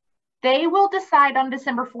 They will decide on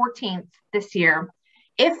December 14th this year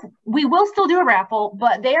if we will still do a raffle,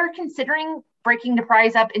 but they are considering breaking the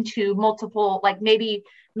prize up into multiple, like maybe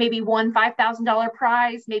one $5,000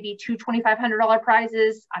 prize, maybe two $2,500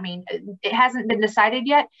 prizes. I mean, it hasn't been decided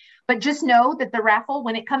yet, but just know that the raffle,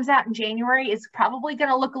 when it comes out in January, is probably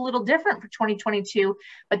going to look a little different for 2022.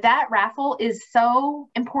 But that raffle is so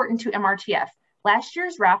important to MRTF. Last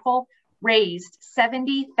year's raffle raised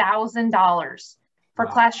 $70,000 for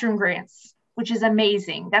classroom grants, which is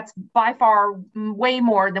amazing. That's by far way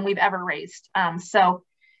more than we've ever raised. So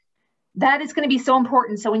that is going to be so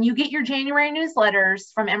important. So when you get your January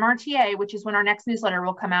newsletters from MRTA, which is when our next newsletter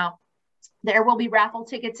will come out, there will be raffle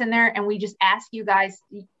tickets in there. And we just ask you guys,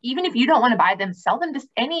 even if you don't want to buy them, sell them to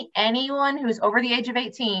anyone who's over the age of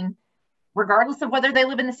 18, regardless of whether they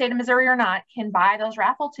live in the state of Missouri or not, can buy those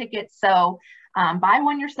raffle tickets. So buy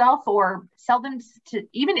one yourself or sell them to,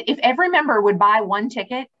 even if every member would buy one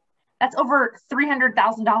ticket, that's over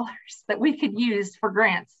 $300,000 that we could use for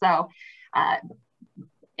grants. So,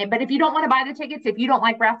 but if you don't want to buy the tickets, if you don't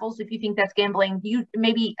like raffles, if you think that's gambling, you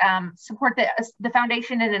maybe support the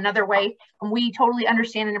foundation in another way. And we totally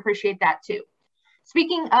understand and appreciate that too.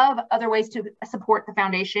 Speaking of other ways to support the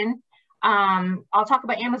foundation, I'll talk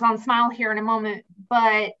about Amazon Smile here in a moment,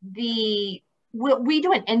 but we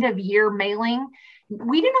do an end of year mailing.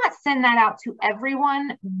 We do not send that out to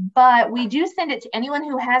everyone, but we do send it to anyone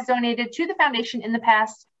who has donated to the foundation in the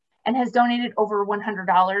past and has donated over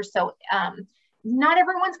 $100. So not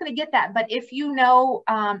everyone's going to get that, but if you know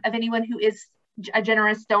of anyone who is a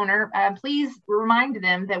generous donor, please remind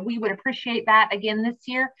them that we would appreciate that again this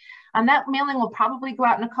year. That mailing will probably go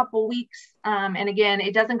out in a couple weeks. And again,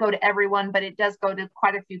 it doesn't go to everyone, but it does go to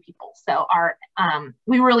quite a few people. So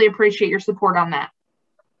we really appreciate your support on that.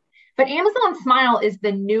 But Amazon Smile is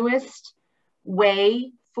the newest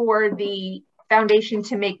way for the foundation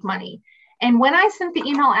to make money. And when I sent the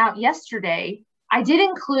email out yesterday, I did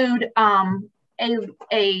include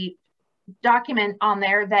a document on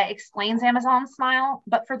there that explains Amazon Smile.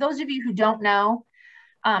 But for those of you who don't know,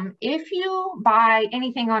 if you buy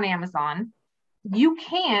anything on Amazon, you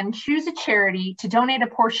can choose a charity to donate a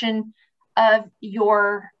portion of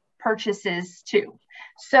your purchases to.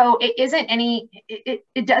 So it isn't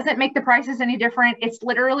it doesn't make the prices any different. It's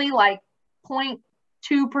literally like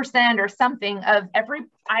 0.2% or something of every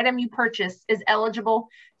item you purchase is eligible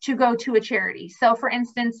to go to a charity. So for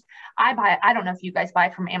instance, I don't know if you guys buy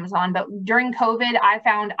from Amazon, but during COVID, I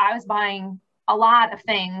found I was buying a lot of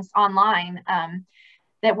things online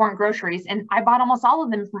that weren't groceries. And I bought almost all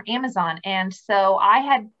of them from Amazon. And so I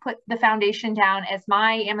had put the foundation down as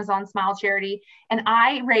my Amazon Smile charity, and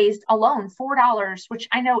I raised alone $4, which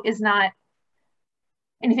I know is not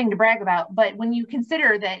anything to brag about, but when you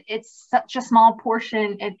consider that it's such a small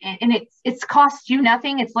portion and it's cost you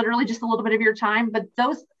nothing, it's literally just a little bit of your time, but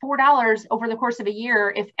those $4 over the course of a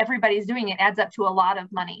year, if everybody's doing it, adds up to a lot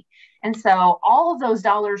of money. And so all of those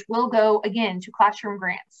dollars will go again to classroom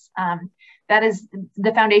grants. That is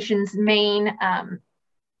the foundation's main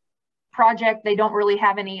project. They don't really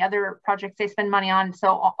have any other projects they spend money on.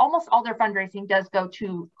 So almost all their fundraising does go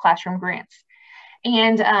to classroom grants.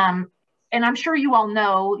 And I'm sure you all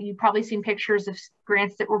know, you've probably seen pictures of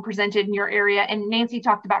grants that were presented in your area. And Nancy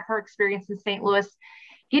talked about her experience in St. Louis.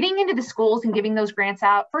 Getting into the schools and giving those grants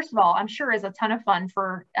out, first of all, I'm sure is a ton of fun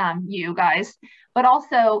for you guys, but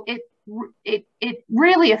also it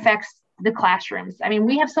really affects the classrooms. I mean,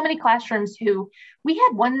 we have so many classrooms we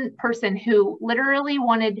had one person who literally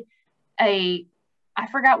wanted I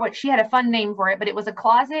forgot what, she had a fun name for it, but it was a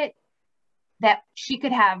closet that she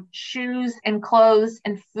could have shoes and clothes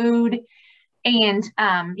and food and,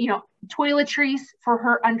 toiletries for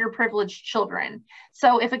her underprivileged children.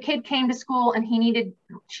 So if a kid came to school and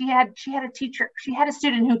she had a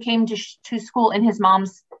student who came to school in his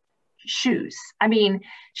mom's shoes. I mean,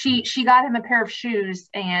 she got him a pair of shoes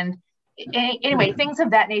and anyway, things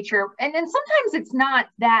of that nature. And then sometimes it's not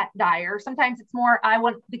that dire. Sometimes it's more, I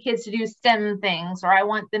want the kids to do STEM things, or I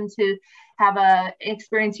want them to have a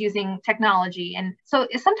experience using technology. And so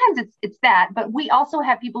sometimes it's that, but we also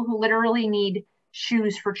have people who literally need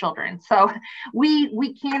shoes for children. So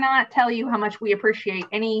we cannot tell you how much we appreciate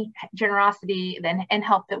any generosity and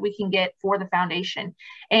help that we can get for the foundation.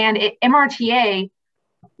 And at MRTA,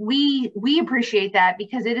 we appreciate that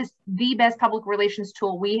because it is the best public relations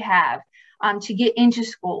tool we have to get into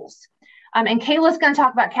schools. And Kayla's going to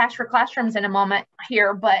talk about Cash for Classrooms in a moment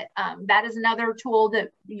here, but that is another tool that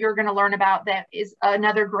you're going to learn about that is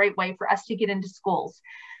another great way for us to get into schools.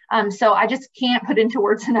 So I just can't put into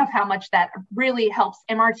words enough how much that really helps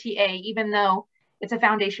MRTA, even though it's a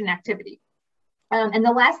foundation activity. And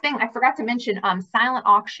the last thing I forgot to mention, silent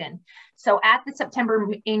auction. So at the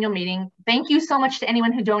September annual meeting, thank you so much to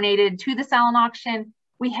anyone who donated to the silent auction.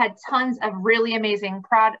 We had tons of really amazing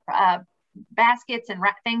baskets and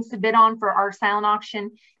things to bid on for our silent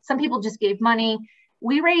auction. Some people just gave money.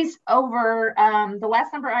 We raised over, the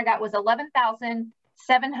last number I got was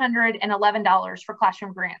 $11,711 for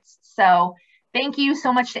classroom grants. So thank you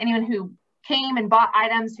so much to anyone who came and bought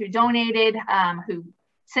items, who donated, who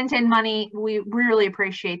sent in money. We really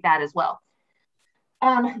appreciate that as well.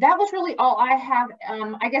 That was really all I have.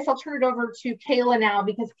 I guess I'll turn it over to Kayla now,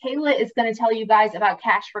 because Kayla is going to tell you guys about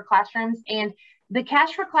Cash for Classrooms. And the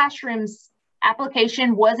Cash for Classrooms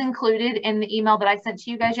application was included in the email that I sent to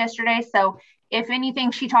you guys yesterday. So if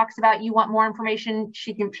anything she talks about, you want more information,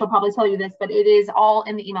 she'll probably tell you this, but it is all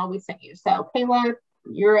in the email we sent you. So Kayla,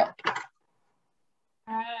 you're up.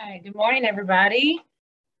 Hi, good morning, everybody.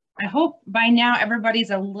 I hope by now everybody's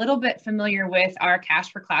a little bit familiar with our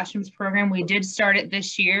Cash for Classrooms program. We did start it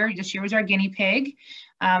this year. This year was our guinea pig.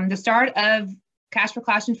 The start of Cash for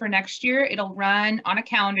Classrooms for next year, it'll run on a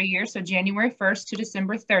calendar year, so January 1st to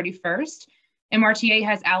December 31st. MRTA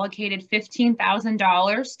has allocated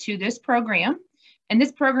 $15,000 to this program, and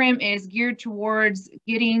this program is geared towards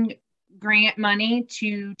getting grant money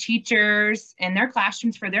to teachers and their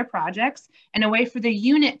classrooms for their projects, and a way for the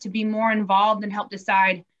unit to be more involved and help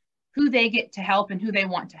decide who they get to help and who they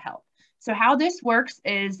want to help. So how this works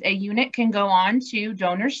is a unit can go on to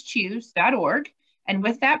donorschoose.org, and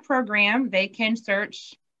with that program, they can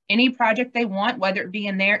search any project they want, whether it be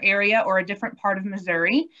in their area or a different part of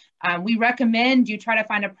Missouri. We recommend you try to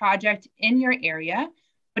find a project in your area,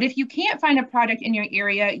 but if you can't find a project in your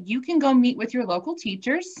area, you can go meet with your local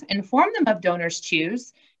teachers, inform them of Donors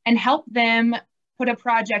Choose, and help them put a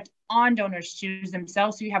project on Donors Choose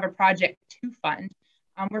themselves so you have a project to fund.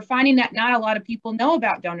 We're finding that not a lot of people know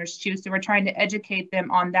about Donors Choose, so we're trying to educate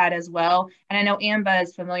them on that as well. And I know Amba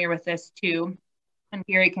is familiar with this too, and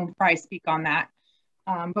Gary can probably speak on that.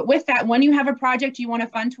 But with that, when you have a project you want to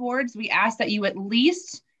fund towards, we ask that you at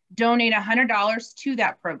least donate $100 to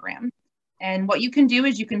that program. And what you can do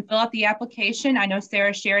is you can fill out the application. I know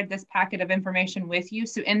Sarah shared this packet of information with you.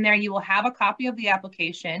 So in there, you will have a copy of the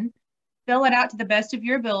application. Fill it out to the best of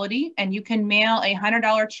your ability, and you can mail a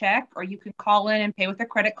 $100 check, or you can call in and pay with a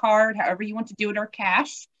credit card, however you want to do it, or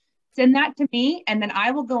cash. Send that to me, and then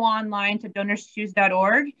I will go online to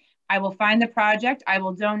donorschoose.org. I will find the project. I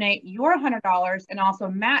will donate your $100 and also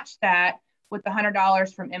match that with the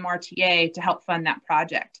 $100 from MRTA to help fund that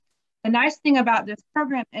project. The nice thing about this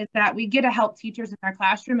program is that we get to help teachers in our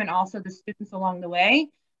classroom and also the students along the way,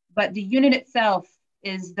 but the unit itself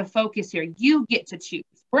is the focus here. You get to choose.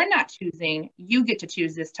 We're not choosing, you get to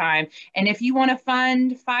choose this time. And if you want to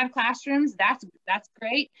fund 5 classrooms, that's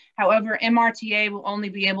great. However, MRTA will only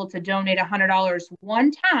be able to donate $100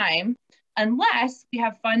 one time unless we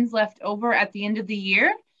have funds left over at the end of the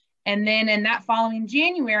year. And then in that following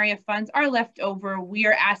January, if funds are left over, we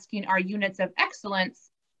are asking our units of excellence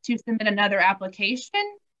to submit another application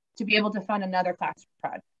to be able to fund another classroom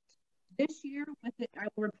project. This year, with our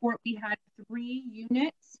report, we had 3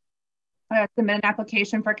 units submit an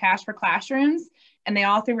application for Cash for Classrooms, and they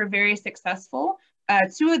all 3 were very successful.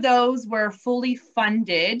 2 of those were fully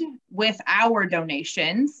funded with our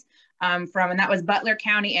donations and that was Butler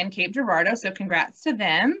County and Cape Girardeau, so congrats to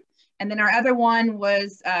them. And then our other one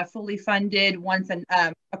was fully funded once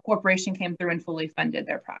a corporation came through and fully funded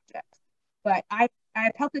their project. But I've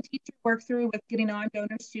helped the teacher work through with getting on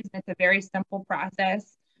Donors Choose, and it's a very simple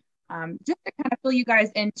process. Just to kind of fill you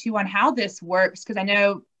guys into on how this works, because I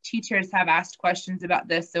know teachers have asked questions about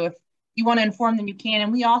this. So if you want to inform them, you can.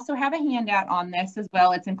 And we also have a handout on this as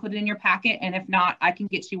well. It's included in your packet. And if not, I can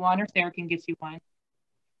get you one, or Sarah can get you one.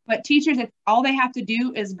 But teachers, all they have to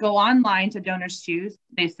do is go online to Donors Choose.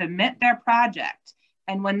 They submit their project.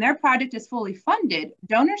 And when their project is fully funded,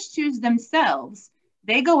 Donors Choose themselves,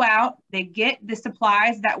 they go out, they get the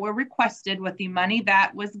supplies that were requested with the money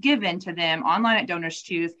that was given to them online at Donors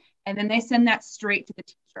Choose, and then they send that straight to the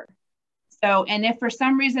teacher. So, and if for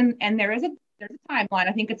some reason, and there's a timeline,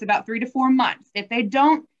 I think it's about 3 to 4 months. If they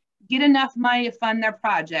don't get enough money to fund their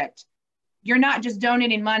project, you're not just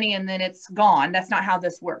donating money and then it's gone. That's not how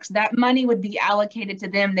this works. That money would be allocated to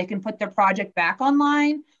them. They can put their project back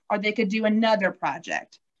online, or they could do another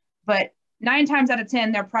project. But 9 times out of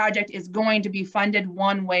 10, their project is going to be funded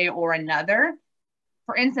one way or another.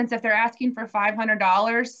 For instance, if they're asking for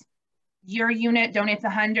 $500, your unit donates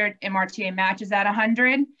 $100, MRTA matches that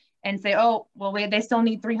 $100, and say, oh, well, they still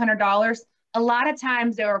need $300. A lot of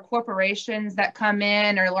times there are corporations that come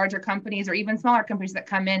in, or larger companies, or even smaller companies that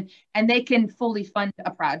come in, and they can fully fund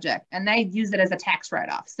a project, and they use it as a tax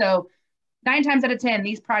write-off. So 9 times out of 10,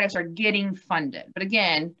 these projects are getting funded. But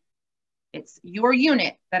again, it's your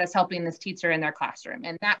unit that is helping this teacher in their classroom.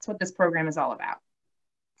 And that's what this program is all about.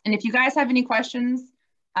 And if you guys have any questions,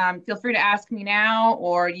 feel free to ask me now,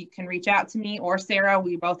 or you can reach out to me or Sarah.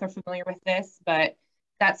 We both are familiar with this, but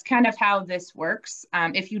that's kind of how this works.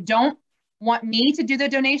 If you don't want me to do the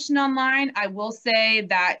donation online, I will say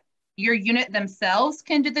that your unit themselves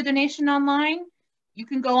can do the donation online. You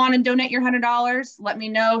can go on and donate your $100. Let me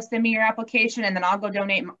know, send me your application, and then I'll go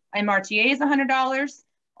donate MRTA's $100,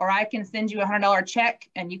 or I can send you a $100 check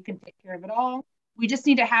and you can take care of it all. We just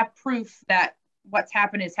need to have proof that what's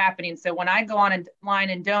happened is happening. So when I go online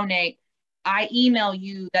and donate, I email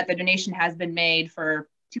you that the donation has been made for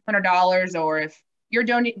 $200, or if you're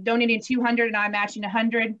donating 200 and I'm matching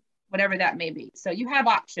 100, whatever that may be. So you have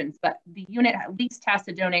options, but the unit at least has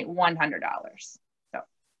to donate $100. So,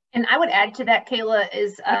 and I would add to that, Kayla,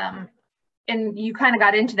 is and you kind of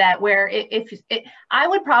got into that, where I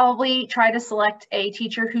would probably try to select a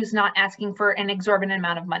teacher who's not asking for an exorbitant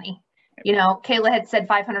amount of money. You know, Kayla had said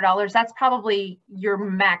 $500. That's probably your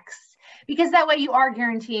max, because that way you are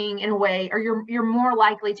guaranteeing in a way, or you're more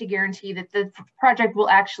likely to guarantee that the project will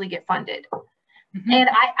actually get funded. Mm-hmm. And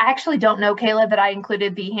I actually don't know, Kayla, that I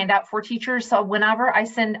included the handout for teachers. So whenever I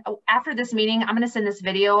send, after this meeting, I'm going to send this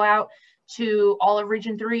video out to all of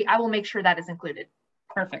Region 3. I will make sure that is included.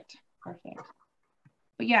 Perfect. Perfect.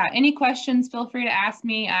 But yeah, any questions, feel free to ask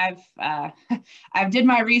me. I've did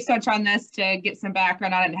my research on this to get some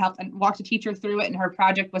background on it and help and walked a teacher through it, and her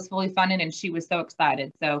project was fully funded and she was so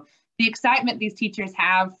excited. So the excitement these teachers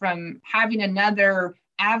have from having another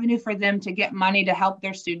avenue for them to get money to help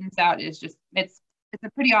their students out is just, it's a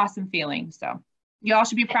pretty awesome feeling. So you all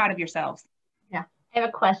should be proud of yourselves. Yeah. I have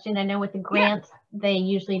a question. I know with the grants, they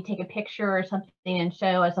usually take a picture or something and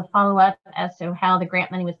show as a follow-up as to how the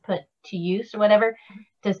grant money was put to use or whatever.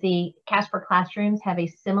 Does the Cash for Classrooms have a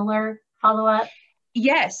similar follow-up?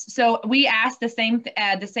 Yes. So we asked the same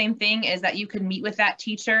thing, is that you could meet with that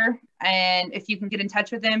teacher, and if you can get in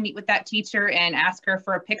touch with them, meet with that teacher and ask her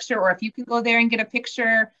for a picture, or if you can go there and get a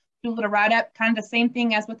picture, do a little write-up, kind of the same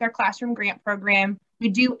thing as with our classroom grant program. We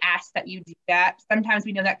do ask that you do that. Sometimes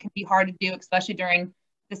we know that can be hard to do, especially during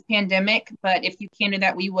this pandemic, but if you can do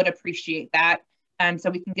that, we would appreciate that. So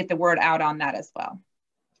we can get the word out on that as well.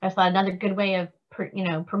 That's another good way of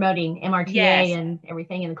promoting MRTA and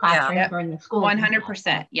everything in the classroom or in the school.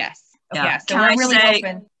 100%. Yes. Yeah. Yeah. So we're really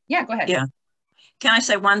open. Yeah, go ahead. Yeah. Can I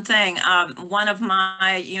say one thing? One of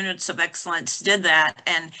my units of excellence did that,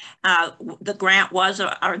 and the grant was,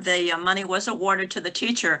 or the money was awarded to the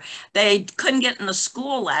teacher. They couldn't get in the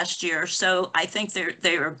school last year, so I think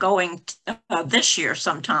they are going this year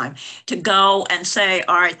sometime to go and say,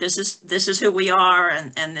 all right, this is who we are,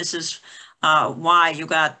 and this is why you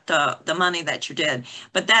got the money that you did.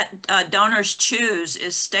 But that Donors Choose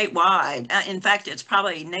is statewide. In fact, it's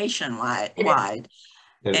probably nationwide.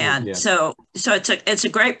 And so it's a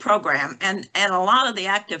great program, and a lot of the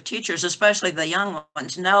active teachers, especially the young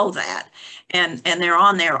ones, know that, and they're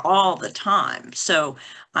on there all the time. So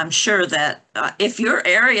I'm sure that if your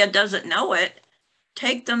area doesn't know it,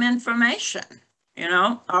 take them information,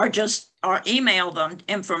 or email them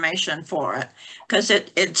information for it, because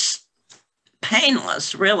it's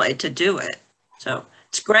painless really to do it. So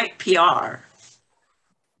it's great PR.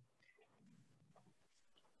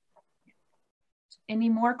 Any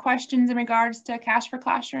more questions in regards to Cash for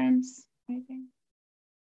Classrooms? Anything?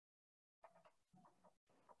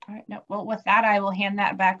 All right, no, well, with that, I will hand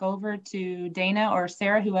that back over to Dana or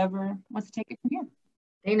Sarah, whoever wants to take it from here.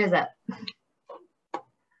 Dana's up.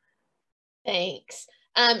 Thanks.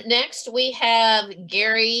 Next, we have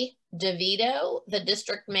Gary DeVito, the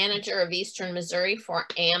district manager of Eastern Missouri for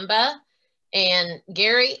AMBA. And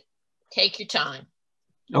Gary, take your time.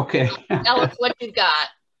 Okay. Tell us what you've got.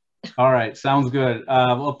 All right, sounds good.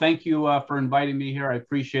 Well, thank you for inviting me here. I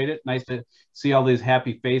appreciate it. Nice to see all these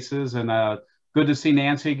happy faces, and good to see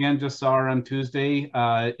Nancy again. Just saw her on Tuesday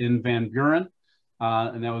in Van Buren,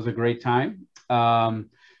 and that was a great time.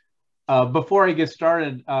 Before I get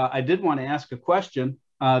started, I did want to ask a question.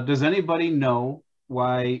 Does anybody know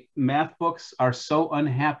why math books are so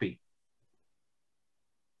unhappy?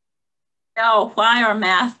 No, why are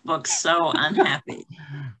math books so unhappy?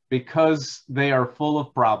 Because they are full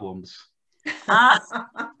of problems. At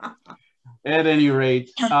any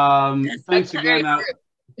rate, thanks again.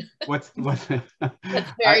 What's That's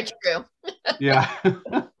very true. Yeah.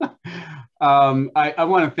 I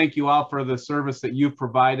want to thank you all for the service that you've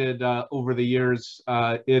provided over the years.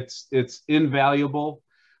 It's invaluable.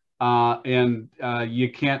 and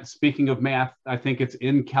you can't, speaking of math, I think it's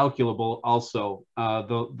incalculable also,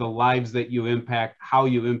 the lives that you impact, how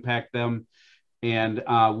you impact them, and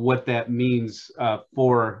what that means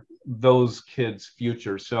for those kids'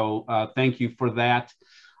 future. So thank you for that.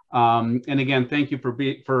 And again, thank you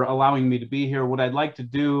for allowing me to be here. What I'd like to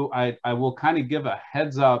do, I will kind of give a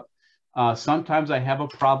heads up. Sometimes I have a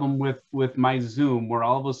problem with my Zoom where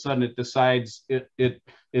all of a sudden it decides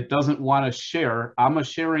it doesn't want to share. I'm a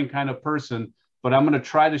sharing kind of person, but I'm going to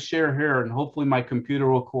try to share here, and hopefully my computer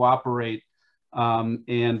will cooperate.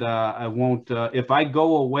 I won't, if I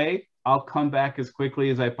go away, I'll come back as quickly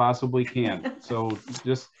as I possibly can. So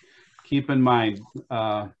just keep in mind,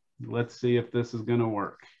 let's see if this is going to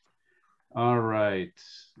work. All right,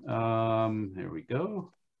 here we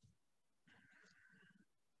go.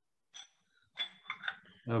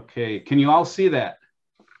 Okay, can you all see that?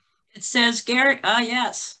 It says Gary,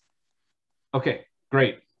 yes. Okay,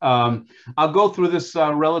 great. I'll go through this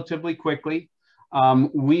relatively quickly.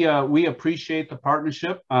 We appreciate the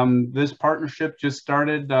partnership. This partnership just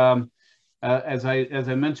started, as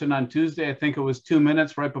I mentioned on Tuesday. I think it was 2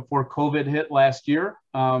 minutes right before COVID hit last year.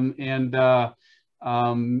 I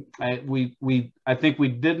think we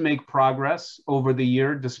did make progress over the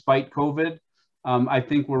year despite COVID. I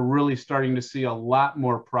think we're really starting to see a lot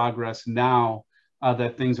more progress now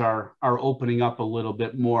that things are opening up a little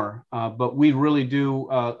bit more. But we really do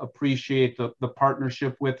appreciate the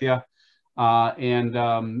partnership with you.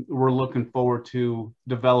 We're looking forward to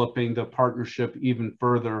developing the partnership even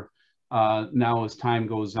further now as time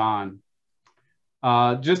goes on.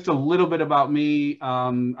 Just a little bit about me.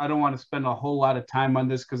 I don't want to spend a whole lot of time on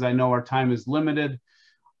this because I know our time is limited.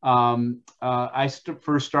 I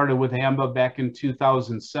first started with AMBA back in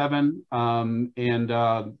 2007,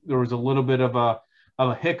 there was a little bit of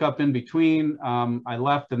a hiccup in between. I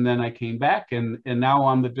left and then I came back, and now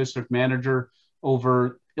I'm the district manager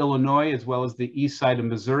over Illinois as well as the east side of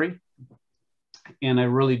Missouri. And I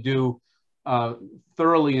really do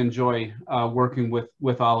thoroughly enjoy working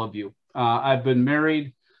with all of you. I've been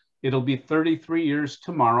married. It'll be 33 years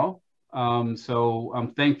tomorrow. So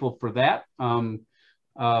I'm thankful for that.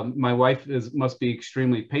 My wife must be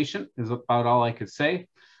extremely patient, is about all I could say.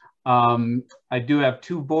 I do have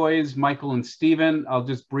 2 boys, Michael and Stephen. I'll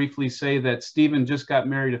just briefly say that Stephen just got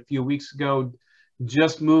married a few weeks ago,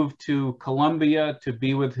 just moved to Columbia to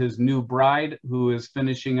be with his new bride, who is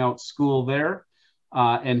finishing out school there.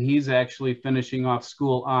 And he's actually finishing off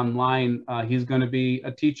school online. He's going to be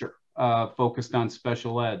a teacher focused on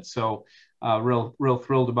special ed. So real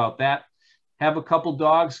thrilled about that. Have a couple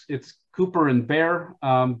dogs. It's Cooper and Bear.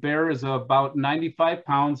 Bear is about 95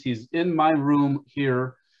 pounds. He's in my room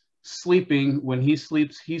here sleeping. When he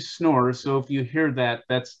sleeps, he snores. So if you hear that,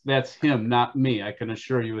 that's him, not me. I can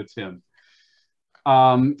assure you it's him.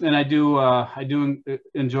 And I do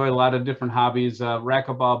enjoy a lot of different hobbies,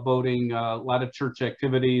 racquetball, boating, a lot of church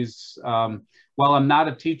activities. While I'm not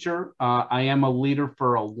a teacher, I am a leader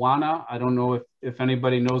for Awana. I don't know if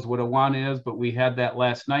anybody knows what Awana is, but we had that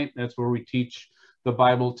last night. That's where we teach the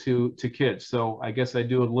Bible to kids. So I guess I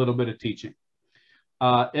do a little bit of teaching.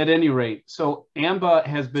 At any rate, so AMBA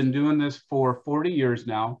has been doing this for 40 years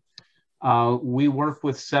now. We work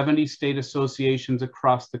with 70 state associations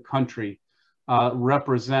across the country.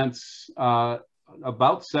 Represents about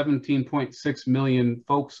 17.6 million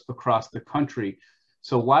folks across the country.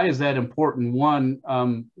 So why is that important? One,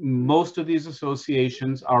 most of these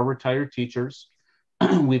associations are retired teachers.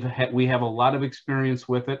 We have a lot of experience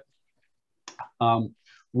with it.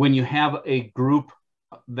 When you have a group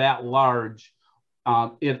that large,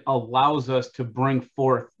 it allows us to bring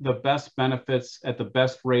forth the best benefits at the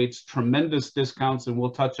best rates, tremendous discounts, and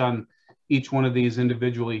we'll touch on each one of these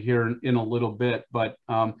individually here in a little bit, but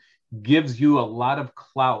gives you a lot of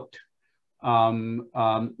clout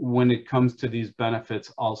when it comes to these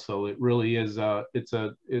benefits also. It really is, it's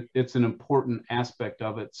an important aspect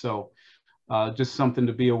of it. So just something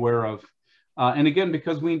to be aware of. And again,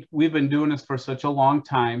 because we've been doing this for such a long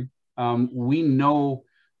time, we know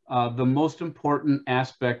the most important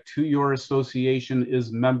aspect to your association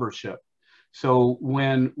is membership. So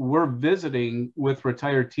when we're visiting with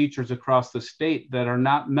retired teachers across the state that are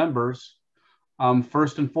not members,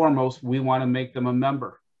 first and foremost, we want to make them a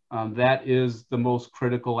member. That is the most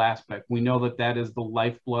critical aspect. We know that that is the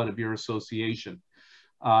lifeblood of your association.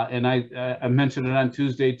 And I mentioned it on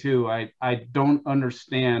Tuesday too. I don't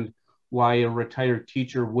understand why a retired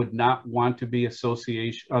teacher would not want to be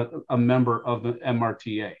a member of the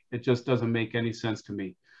MRTA. It just doesn't make any sense to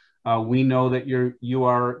me. We know that you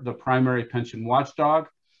are the primary pension watchdog,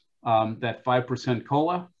 that 5%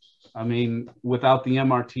 COLA. I mean, without the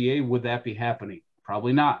MRTA, would that be happening?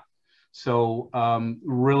 Probably not. So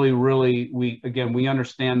really, we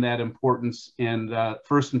understand that importance. And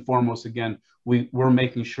first and foremost, again, we're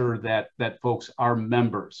making sure that folks are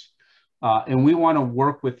members. And we want to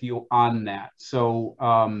work with you on that. So,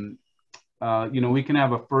 we can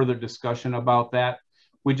have a further discussion about that.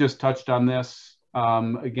 We just touched on this.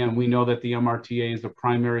 Again, we know that the MRTA is the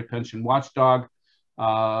primary pension watchdog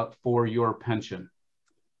for your pension.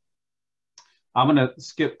 I'm going to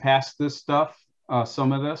skip past this stuff,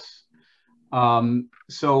 some of this.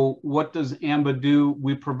 So what does AMBA do?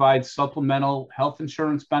 We provide supplemental health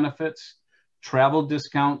insurance benefits, travel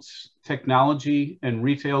discounts, technology and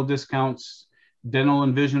retail discounts, dental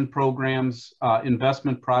and vision programs,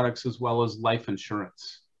 investment products, as well as life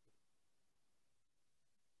insurance.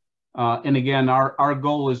 And again, our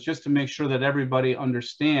goal is just to make sure that everybody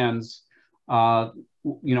understands, how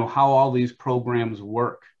all these programs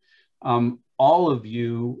work. All of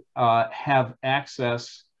you have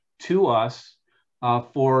access to us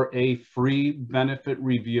for a free benefit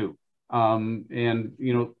review.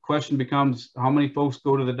 And, question becomes, how many folks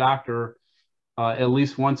go to the doctor at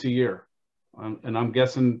least once a year? And I'm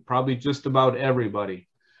guessing probably just about everybody.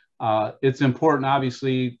 It's important,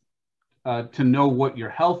 obviously, to know what your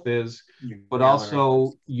health is, but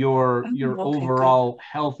also your overall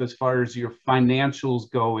health as far as your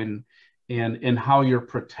financials go and how you're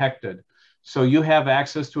protected. So you have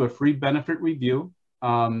access to a free benefit review.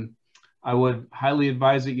 I would highly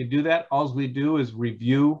advise that you do that. All we do is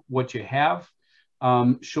review what you have,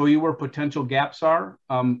 show you where potential gaps are.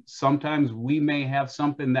 Sometimes we may have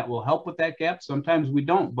something that will help with that gap. Sometimes we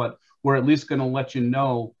don't, but we're at least going to let you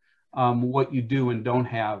know what you do and don't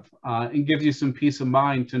have, and gives you some peace of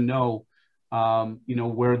mind to know,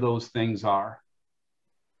 where those things are.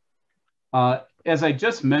 As I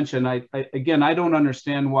just mentioned, I don't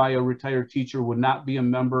understand why a retired teacher would not be a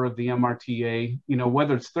member of the MRTA,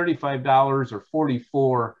 whether it's $35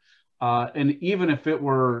 or $44, and even if it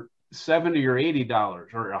were $70 or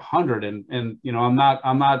 $80 or $100, and I'm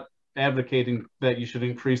not advocating that you should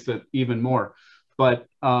increase it even more, but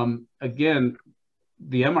again,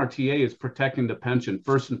 the MRTA is protecting the pension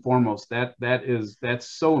first and foremost. That's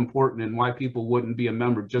so important, and why people wouldn't be a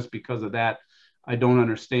member just because of that, I don't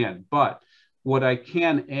understand. But what I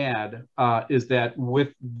can add is that with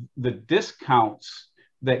the discounts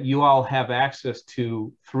that you all have access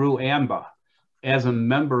to through AMBA as a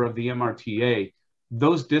member of the MRTA,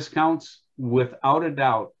 those discounts, without a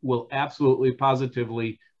doubt, will absolutely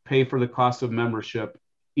positively pay for the cost of membership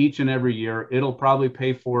each and every year. It'll probably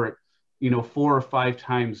pay for it, 4 or 5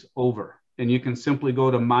 times over. And you can simply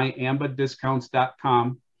go to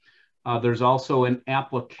myambadiscounts.com. There's also an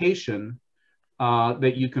application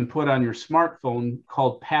that you can put on your smartphone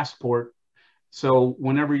called Passport. So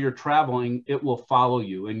whenever you're traveling, it will follow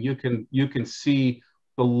you, and you can see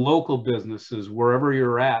the local businesses wherever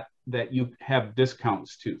you're at that you have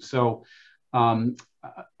discounts to. So I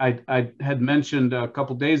had mentioned a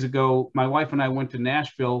couple days ago, my wife and I went to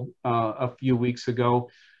Nashville a few weeks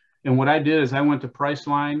ago, and what I did is I went to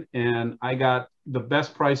Priceline and I got the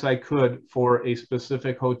best price I could for a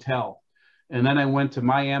specific hotel. And then I went to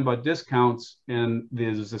MyAmba Discounts, and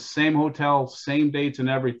there's the same hotel, same dates and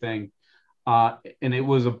everything. And it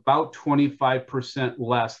was about 25%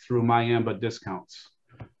 less through MyAmba Discounts.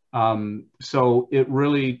 So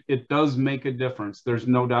it does make a difference. There's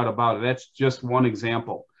no doubt about it. That's just one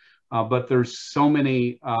example. But there's so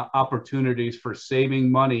many opportunities for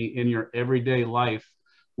saving money in your everyday life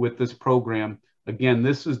with this program. Again,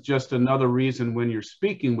 this is just another reason when you're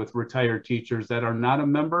speaking with retired teachers that are not a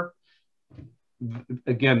member,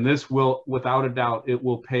 again, this will, without a doubt, it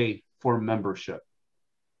will pay for membership.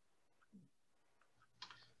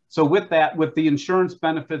 So with that, with the insurance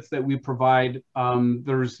benefits that we provide,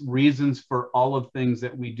 there's reasons for all of things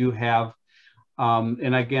that we do have.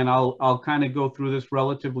 And again, I'll kind of go through this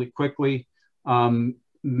relatively quickly.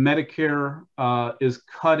 Medicare is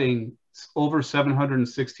cutting over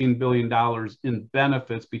 $716 billion in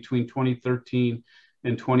benefits between 2013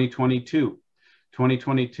 and 2022.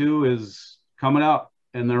 2022 is coming up,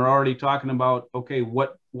 and they're already talking about, okay,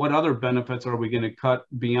 what other benefits are we going to cut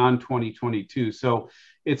beyond 2022? So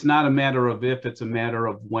it's not a matter of if, it's a matter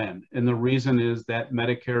of when. And the reason is that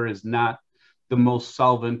Medicare is not the most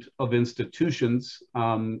solvent of institutions,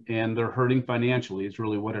 and they're hurting financially is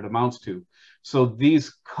really what it amounts to. So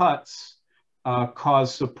these cuts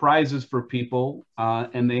cause surprises for people,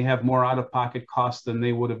 and they have more out-of-pocket costs than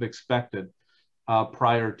they would have expected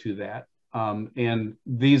prior to that. And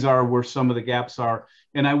these are where some of the gaps are.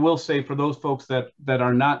 And I will say, for those folks that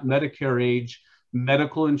are not Medicare age,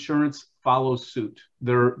 medical insurance follows suit.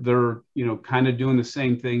 They're kind of doing the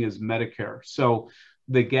same thing as Medicare. So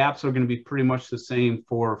the gaps are going to be pretty much the same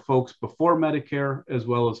for folks before Medicare as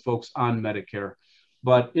well as folks on Medicare.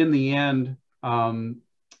 But in the end,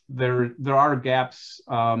 there are gaps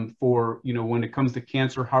for, when it comes to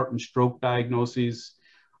cancer, heart, and stroke diagnoses.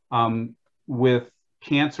 With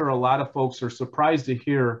cancer, a lot of folks are surprised to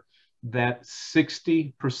hear that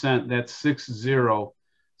 60%, that's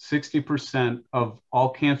 60% of all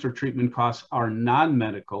cancer treatment costs are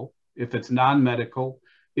non-medical. If it's non-medical,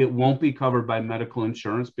 it won't be covered by medical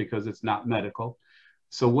insurance because it's not medical.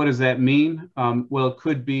 So what does that mean? Well, it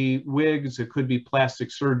could be wigs, it could be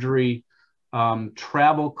plastic surgery,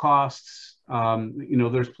 travel costs.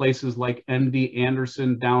 There's places like MD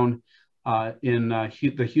Anderson down in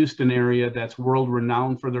the Houston area that's world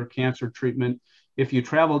renowned for their cancer treatment. If you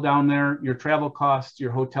travel down there, your travel costs,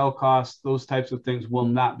 your hotel costs, those types of things will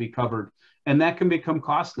not be covered. And that can become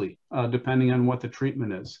costly depending on what the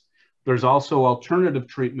treatment is. There's also alternative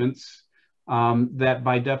treatments that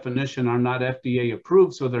by definition are not FDA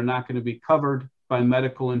approved, so they're not going to be covered by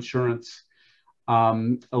medical insurance.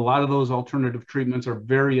 A lot of those alternative treatments are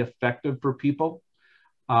very effective for people,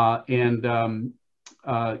 and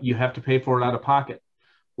you have to pay for it out of pocket.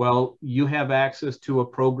 Well, you have access to a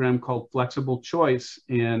program called Flexible Choice,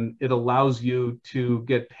 and it allows you to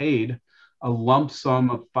get paid a lump sum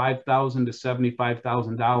of $5,000 to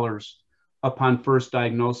 $75,000 upon first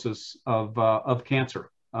diagnosis of cancer.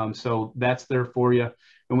 So that's there for you.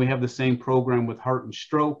 And we have the same program with heart and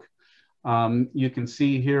stroke. You can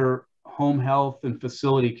see here home health and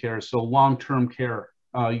facility care, so long-term care,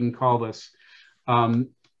 you can call this.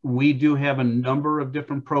 We do have a number of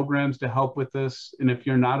different programs to help with this. And if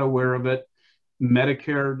you're not aware of it,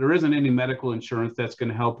 Medicare, there isn't any medical insurance that's going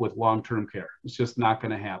to help with long-term care. It's just not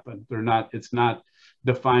going to happen. It's not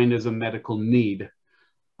defined as a medical need.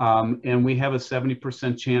 And we have a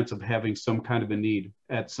 70% chance of having some kind of a need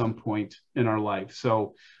at some point in our life.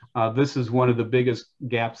 So this is one of the biggest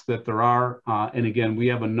gaps that there are. And again, we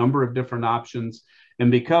have a number of different options. And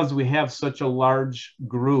because we have such a large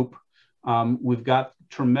group, we've got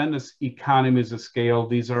tremendous economies of scale.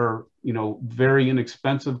 These are, very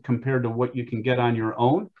inexpensive compared to what you can get on your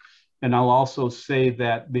own. And I'll also say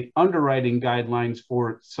that the underwriting guidelines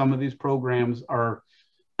for some of these programs are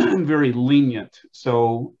very lenient.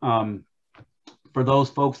 So for those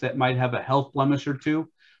folks that might have a health blemish or two,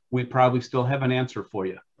 we probably still have an answer for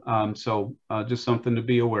you. So just something to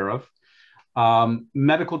be aware of.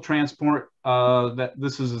 Medical transport, that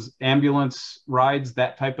this is ambulance rides,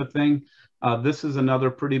 that type of thing. This is another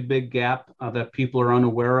pretty big gap that people are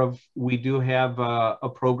unaware of. We do have a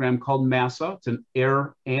program called MASA. It's an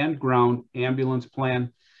air and ground ambulance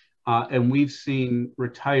plan. And we've seen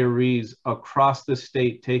retirees across the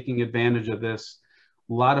state taking advantage of this.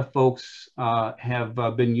 A lot of folks have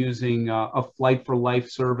been using a Flight for Life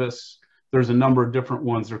service. There's a number of different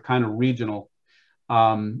ones. They're kind of regional.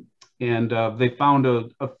 And they found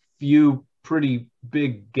a few pretty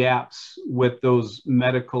big gaps with those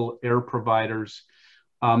medical air providers.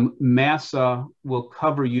 MASA will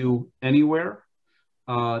cover you anywhere,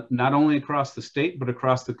 not only across the state, but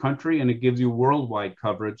across the country, and it gives you worldwide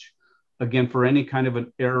coverage. Again, for any kind of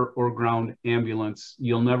an air or ground ambulance,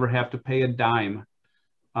 you'll never have to pay a dime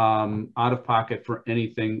out of pocket for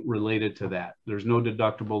anything related to that. There's no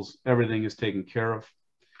deductibles. Everything is taken care of.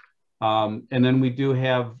 And then we do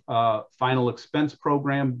have final expense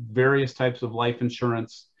program, various types of life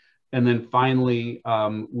insurance. And then finally,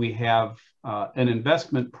 we have an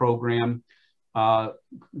investment program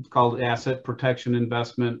called Asset Protection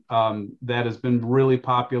Investment that has been really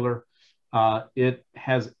popular. It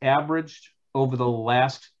has averaged over the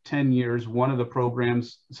last 10 years, one of the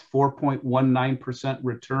programs is 4.19%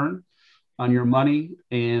 return on your money,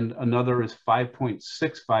 and another is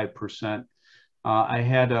 5.65%. I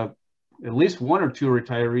had at least one or two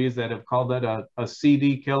retirees that have called that a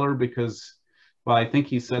CD killer because, well, I think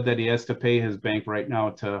he said that he has to pay his bank right now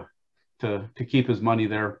to keep his money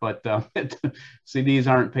there, but CDs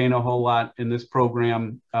aren't paying a whole lot. In this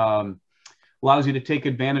program allows you to take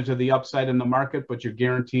advantage of the upside in the market, but you're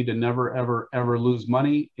guaranteed to never, ever, ever lose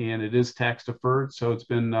money, and it is tax deferred. So it's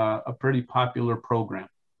been a pretty popular program.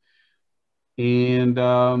 And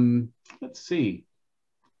let's see.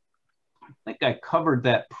 I think I covered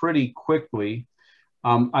that pretty quickly.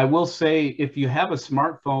 I will say if you have a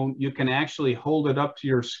smartphone, you can actually hold it up to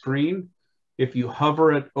your screen. If you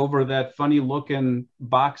hover it over that funny looking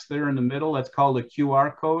box there in the middle, that's called a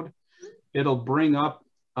QR code. It'll bring up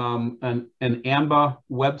an AMBA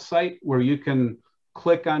website where you can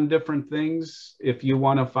click on different things if you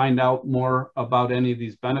want to find out more about any of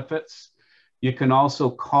these benefits. You can also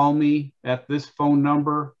call me at this phone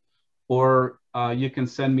number, or you can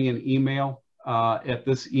send me an email. at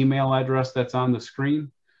this email address that's on the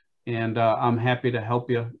screen, and I'm happy to help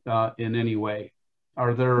you in any way.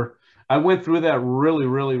 I went through that really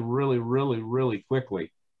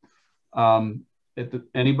quickly.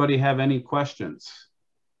 Anybody have any questions?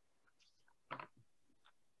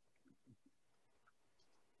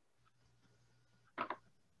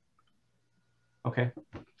 Okay.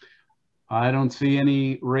 I don't see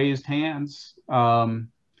any raised hands.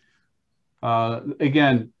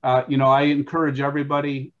 Again, you know, I encourage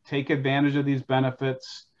everybody, take advantage of these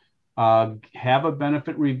benefits, have a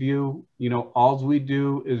benefit review. You know, all we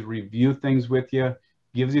do is review things with you,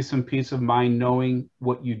 gives you some peace of mind knowing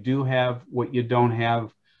what you do have, what you don't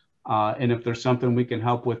have. And if there's something we can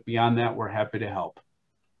help with beyond that, we're happy to help.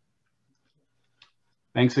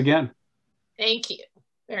 Thanks again. Thank you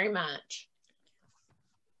very much.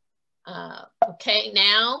 Okay,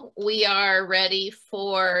 now we are ready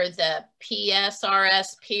for the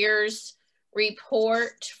PSRS Peers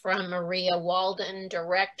report from Maria Walden,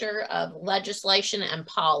 Director of Legislation and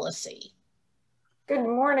Policy. Good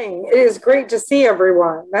morning. It is great to see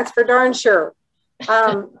everyone. That's for darn sure.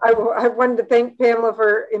 I wanted to thank Pamela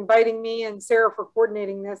for inviting me and Sarah for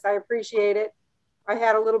coordinating this. I appreciate it. I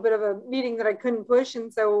had a little bit of a meeting that I couldn't push,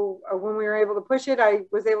 and so when we were able to push it, I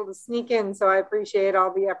was able to sneak in, so I appreciate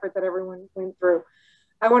all the effort that everyone went through.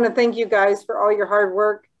 I want to thank you guys for all your hard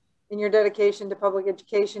work and your dedication to public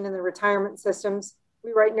education and the retirement systems.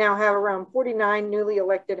 We right now have around 49 newly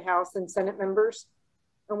elected House and Senate members,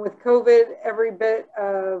 and with COVID, every bit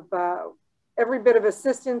of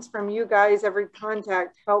assistance from you guys, every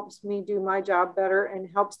contact helps me do my job better and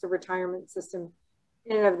helps the retirement system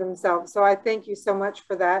in and of themselves. So I thank you so much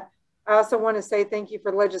for that. I also want to say thank you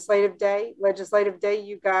for Legislative Day. Legislative Day,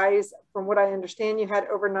 you guys, from what I understand, you had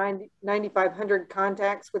over 9,500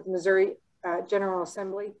 contacts with Missouri General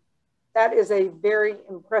Assembly. That is a very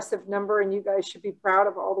impressive number, and you guys should be proud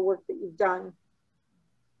of all the work that you've done.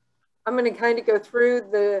 I'm going to kind of go through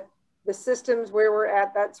the systems, where we're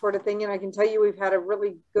at, that sort of thing, and I can tell you we've had a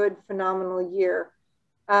really good, phenomenal year.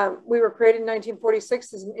 We were created in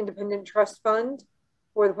 1946 as an independent trust fund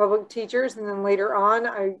for the public teachers, and then later on,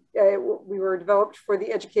 we were developed for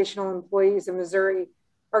the educational employees in Missouri.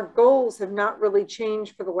 Our goals have not really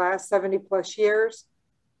changed for the last 70 plus years.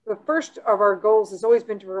 The first of our goals has always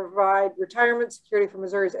been to provide retirement security for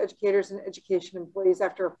Missouri's educators and education employees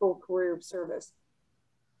after a full career of service.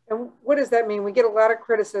 And what does that mean? We get a lot of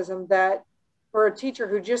criticism that for a teacher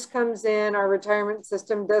who just comes in, our retirement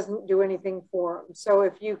system doesn't do anything for them. So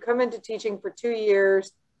if you come into teaching for 2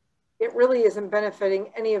 years, it really isn't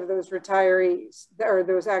benefiting any of those retirees or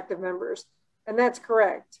those active members. And that's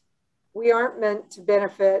correct. We aren't meant to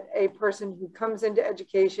benefit a person who comes into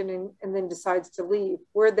education and then decides to leave.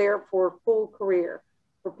 We're there for a full career,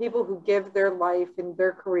 for people who give their life and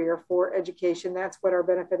their career for education. That's what our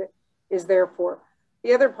benefit is there for.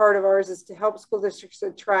 The other part of ours is to help school districts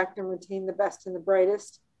attract and retain the best and the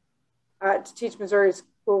brightest to teach Missouri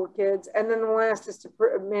school kids. And then the last is to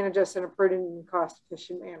manage us in a prudent and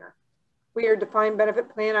cost-efficient manner. We are a defined benefit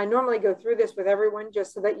plan. I normally go through this with everyone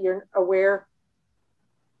just so that you're aware.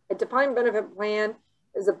 A defined benefit plan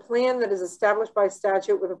is a plan that is established by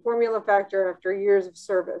statute with a formula factor after years of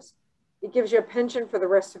service. It gives you a pension for the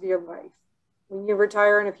rest of your life. When you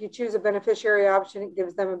retire, and if you choose a beneficiary option, it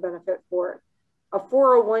gives them a benefit for it. A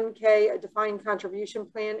 401k, a defined contribution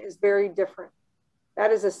plan, is very different.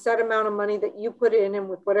 That is a set amount of money that you put in, and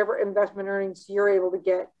with whatever investment earnings you're able to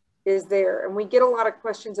get is there. And we get a lot of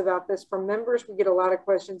questions about this from members. We get a lot of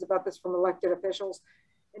questions about this from elected officials.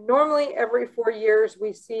 And normally every 4 years,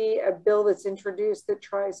 we see a bill that's introduced that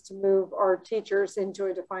tries to move our teachers into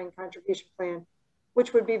a defined contribution plan,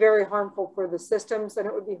 which would be very harmful for the systems, and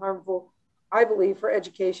it would be harmful, I believe, for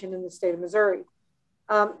education in the state of Missouri.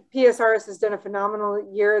 PSRS has done a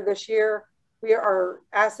phenomenal year this year. Our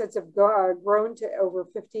assets have grown to over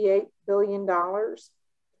 $58 billion.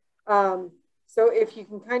 So if you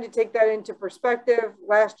can kind of take that into perspective,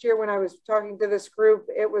 last year when I was talking to this group,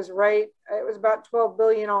 it was about 12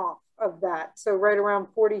 billion off of that. So right around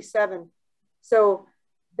 47. So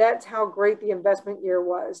that's how great the investment year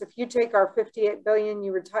was. If you take our 58 billion,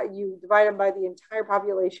 you divide them by the entire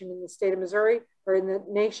population in the state of Missouri or in the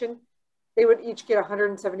nation, they would each get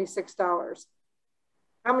 $176.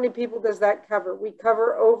 How many people does that cover? We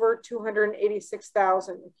cover over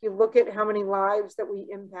 286,000. If you look at how many lives that we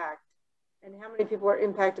impact and how many people are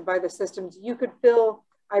impacted by the systems, you could fill,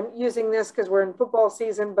 I'm using this because we're in football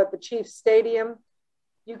season, but the Chiefs Stadium,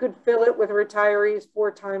 you could fill it with retirees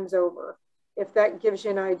 4 times over, if that gives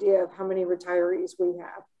you an idea of how many retirees we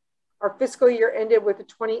have. Our fiscal year ended with a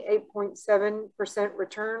 28.7%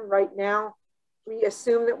 return right now. We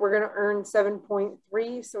assume that we're going to earn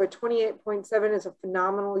 7.3. So a 28.7 is a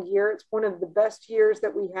phenomenal year. It's one of the best years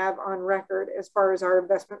that we have on record as far as our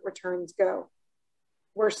investment returns go.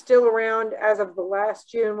 We're still around, as of the last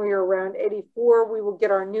June, we were around 84. We will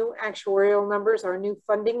get our new actuarial numbers, our new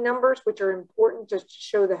funding numbers, which are important just to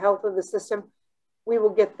show the health of the system. We will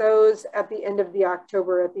get those at the end of the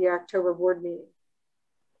October, at the October board meeting.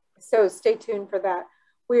 So stay tuned for that.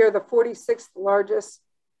 We are the 46th largest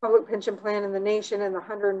public pension plan in the nation and the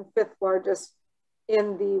 105th largest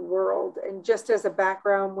in the world. And just as a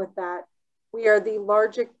background with that, we are the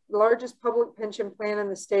largest public pension plan in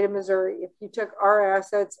the state of Missouri. If you took our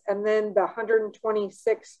assets and then the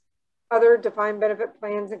 126 other defined benefit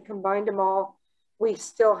plans and combined them all, we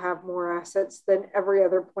still have more assets than every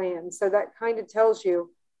other plan. So that kind of tells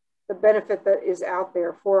you the benefit that is out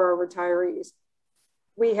there for our retirees.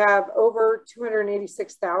 We have over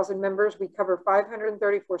 286,000 members. We cover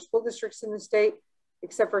 534 school districts in the state,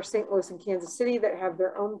 except for St. Louis and Kansas City that have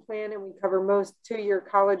their own plan, and we cover most two-year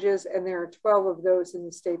colleges, and there are 12 of those in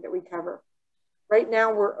the state that we cover. Right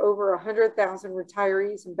now, we're over 100,000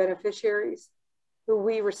 retirees and beneficiaries who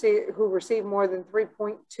receive more than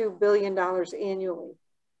 $3.2 billion annually.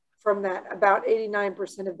 From that, about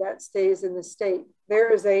 89% of that stays in the state.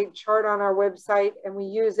 There is a chart on our website, and we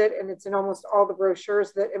use it, and it's in almost all the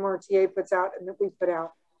brochures that MRTA puts out and that we put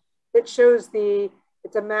out. It shows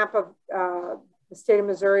it's a map of the state of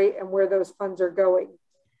Missouri and where those funds are going.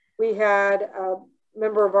 We had a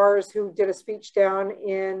member of ours who did a speech down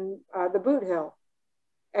in the Boot Hill,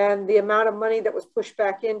 and the amount of money that was pushed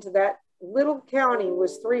back into that little county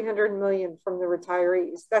was $300 million from the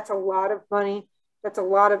retirees. That's a lot of money. That's a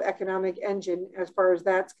lot of economic engine as far as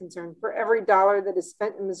that's concerned. For every dollar that is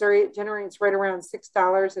spent in Missouri, it generates right around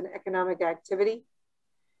 $6 in economic activity.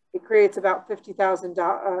 It creates about 50,000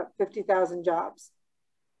 jobs.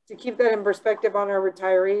 To keep that in perspective on our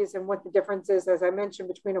retirees and what the difference is, as I mentioned,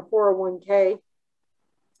 between a 401k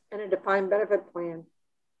and a defined benefit plan.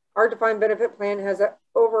 Our defined benefit plan has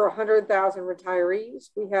over 100,000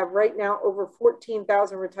 retirees. We have right now over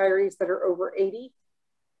 14,000 retirees that are over 80.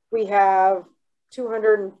 We have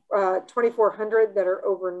 2,400 that are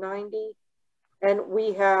over 90, and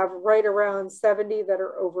we have right around 70 that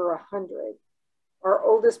are over 100. Our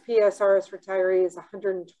oldest PSRS retiree is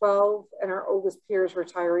 112, and our oldest peers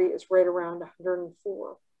retiree is right around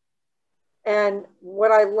 104. And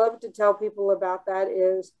what I love to tell people about that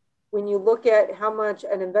is when you look at how much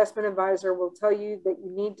an investment advisor will tell you that you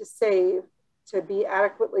need to save to be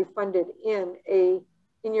adequately funded in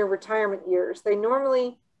your retirement years, they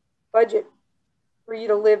normally budget for you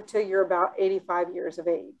to live till you're about 85 years of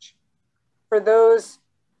age. For those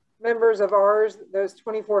members of ours, those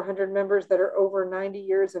 2,400 members that are over 90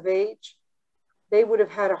 years of age, they would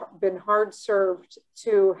have been hard served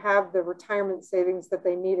to have the retirement savings that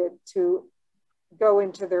they needed to go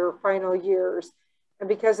into their final years. And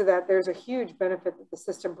because of that, there's a huge benefit that the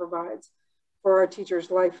system provides for our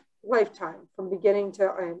teachers' lifetime from beginning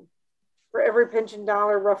to end. For every pension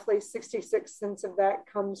dollar, roughly 66 cents of that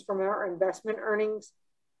comes from our investment earnings,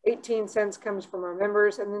 18 cents comes from our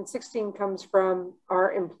members, and then 16 comes from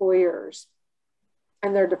our employers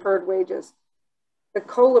and their deferred wages. The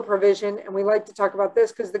COLA provision, and we like to talk about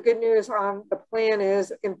this because the good news on the plan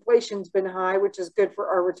is inflation's been high, which is good for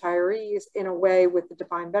our retirees in a way with the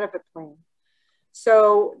defined benefit plan.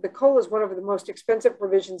 So the COLA is one of the most expensive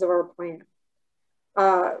provisions of our plan.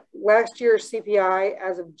 Last year's CPI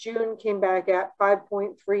as of June came back at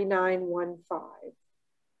 5.3915.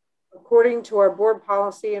 According to our board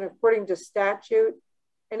policy and according to statute,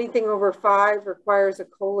 anything over 5 requires a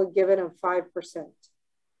COLA given of 5%.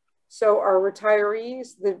 So our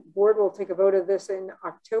retirees, the board will take a vote of this in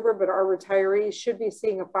October, but our retirees should be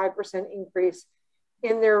seeing a 5% increase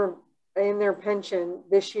in their pension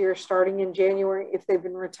this year, starting in January, if they've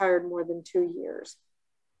been retired more than 2 years.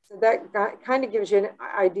 So that kind of gives you an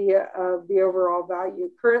idea of the overall value.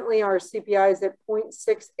 Currently, our CPI is at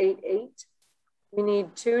 0.688. We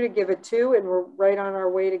need 2 to give a 2, and we're right on our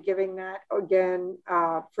way to giving that again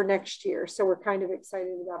for next year. So we're kind of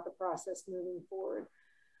excited about the process moving forward.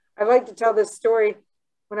 I like to tell this story.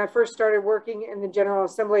 When I first started working in the General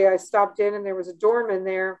Assembly, I stopped in and there was a doorman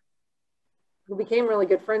there who became really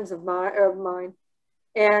good friends of mine.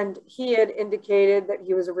 And he had indicated that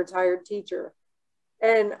he was a retired teacher.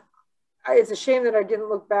 And it's a shame that I didn't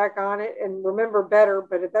look back on it and remember better,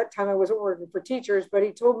 but at that time I wasn't working for teachers. But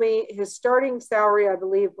he told me his starting salary, I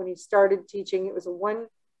believe, when he started teaching, it was a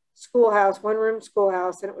one-room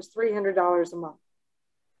schoolhouse, and it was $300 a month.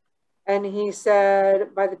 And he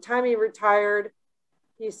said, by the time he retired,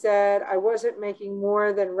 he said, I wasn't making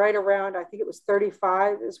more than right around, I think it was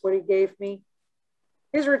 35 is what he gave me.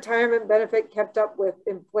 His retirement benefit kept up with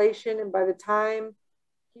inflation, and by the time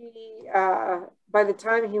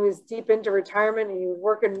he was deep into retirement and he was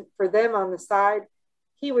working for them on the side,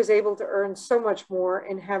 he was able to earn so much more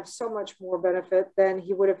and have so much more benefit than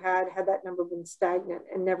he would have had that number been stagnant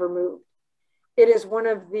and never moved. It is one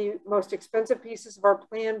of the most expensive pieces of our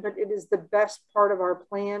plan, but it is the best part of our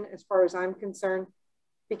plan as far as I'm concerned,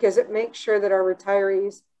 because it makes sure that our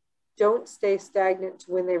retirees don't stay stagnant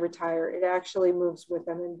to when they retire. It actually moves with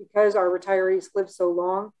them. And because our retirees live so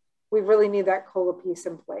long, we really need that COLA piece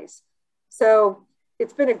in place. So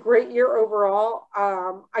it's been a great year overall.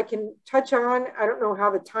 I can touch on, I don't know how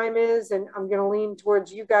the time is, and I'm going to lean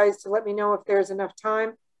towards you guys to let me know if there's enough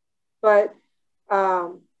time. But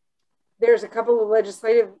there's a couple of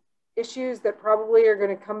legislative issues that probably are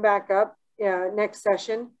going to come back up next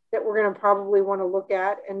session that we're going to probably want to look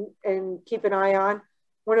at and keep an eye on.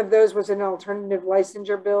 One of those was an alternative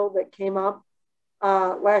licensure bill that came up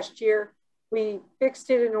last year. We fixed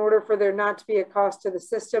it in order for there not to be a cost to the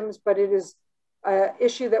systems, but it is an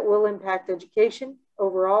issue that will impact education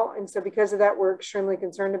overall. And so because of that, we're extremely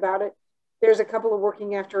concerned about it. There's a couple of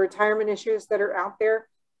working after retirement issues that are out there.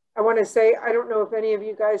 I want to say, I don't know if any of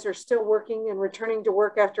you guys are still working and returning to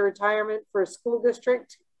work after retirement for a school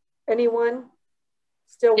district. Anyone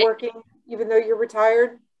still working, even though you're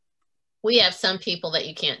retired? We have some people that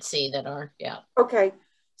you can't see that are, yeah. Okay,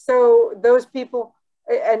 so those people,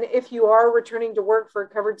 and if you are returning to work for a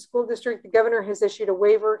covered school district, the governor has issued a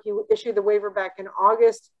waiver. He issued the waiver back in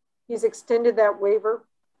August. He's extended that waiver.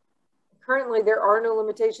 Currently, there are no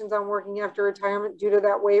limitations on working after retirement due to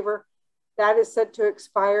that waiver. That is set to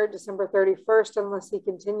expire December 31st unless he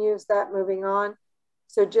continues that moving on.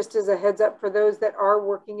 So just as a heads up for those that are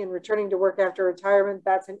working and returning to work after retirement,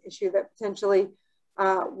 that's an issue that potentially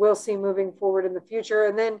we'll see moving forward in the future.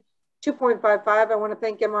 And then 2.55, I want to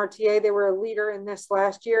thank MRTA. They were a leader in this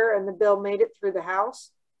last year and the bill made it through the House.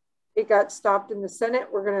 It got stopped in the Senate.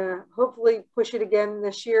 We're going to hopefully push it again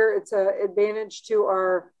this year. It's an advantage to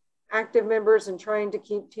our active members and trying to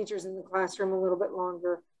keep teachers in the classroom a little bit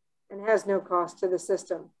longer, and has no cost to the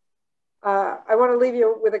system. I want to leave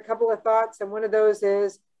you with a couple of thoughts. And one of those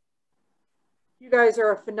is, you guys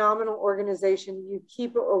are a phenomenal organization. You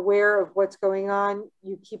keep aware of what's going on.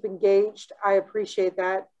 You keep engaged. I appreciate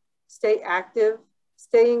that. Stay active,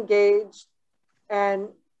 stay engaged, and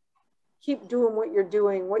keep doing what you're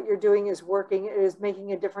doing. What you're doing is working. It is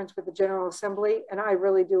making a difference with the General Assembly. And I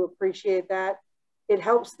really do appreciate that. It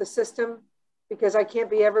helps the system, because I can't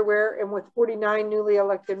be everywhere. And with 49 newly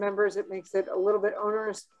elected members, it makes it a little bit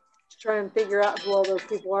onerous to try and figure out who all those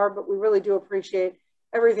people are. But we really do appreciate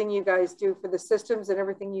everything you guys do for the systems and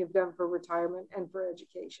everything you've done for retirement and for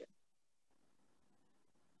education.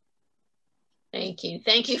 Thank you.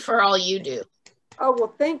 Thank you for all you do. Oh,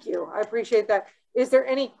 well, thank you. I appreciate that. Is there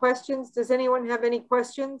any questions? Does anyone have any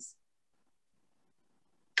questions?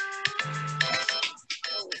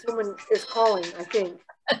 Oh, someone is calling, I think.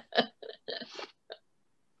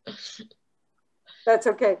 That's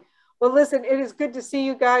okay. Well, listen, it is good to see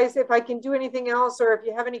you guys. If I can do anything else, or if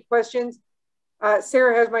you have any questions,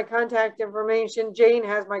 Sarah has my contact information. Jane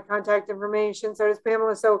has my contact information. So does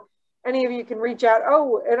Pamela. So any of you can reach out.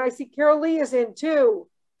 Oh, and I see Carol Lee is in too.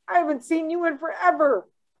 I haven't seen you in forever.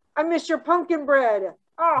 I miss your pumpkin bread.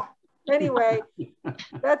 Oh, anyway,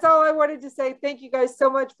 that's all I wanted to say. Thank you guys so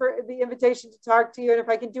much for the invitation to talk to you. And if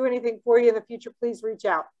I can do anything for you in the future, please reach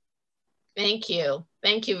out. Thank you.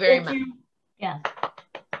 Thank you very much. Yeah.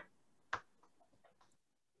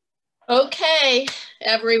 Okay,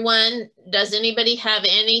 everyone, does anybody have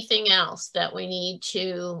anything else that we need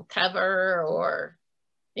to cover or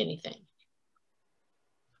anything?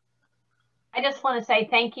 I just want to say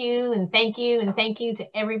thank you and thank you and thank you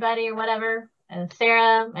to everybody or whatever, and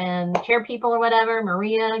Sarah and chair people or whatever,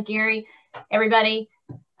 Maria, Gary, everybody.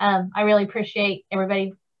 I really appreciate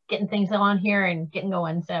everybody getting things on here and getting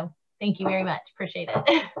going. So thank you very much. Appreciate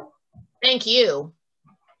it. Thank you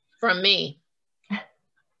from me.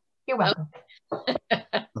 You're welcome.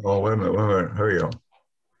 Oh, wait a minute. Here we go.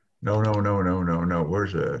 No.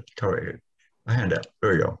 Where's the target? My hand up.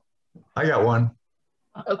 There we go. I got one.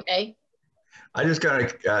 Okay. I just got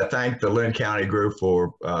to thank the Lynn County group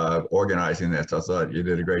for organizing this. I thought you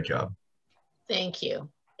did a great job. Thank you.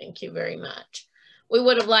 Thank you very much. We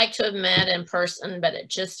would have liked to have met in person, but it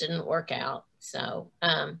just didn't work out. So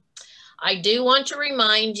I do want to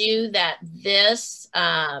remind you that this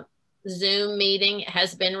Zoom meeting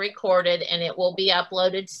has been recorded and it will be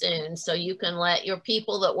uploaded soon. So you can let your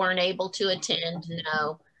people that weren't able to attend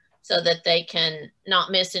know so that they can not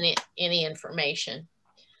miss any information.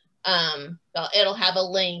 It'll have a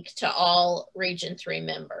link to all Region 3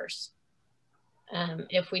 members.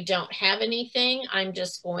 If we don't have anything, I'm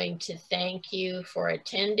just going to thank you for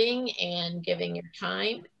attending and giving your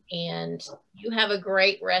time, and you have a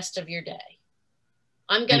great rest of your day.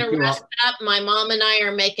 I'm going to rest up. My mom and I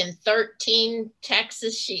are making 13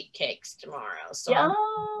 Texas sheet cakes tomorrow, so I'm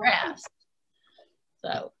rest.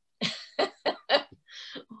 So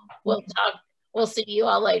we'll talk. We'll see you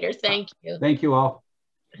all later. Thank you. Thank you all.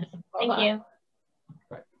 Thank you.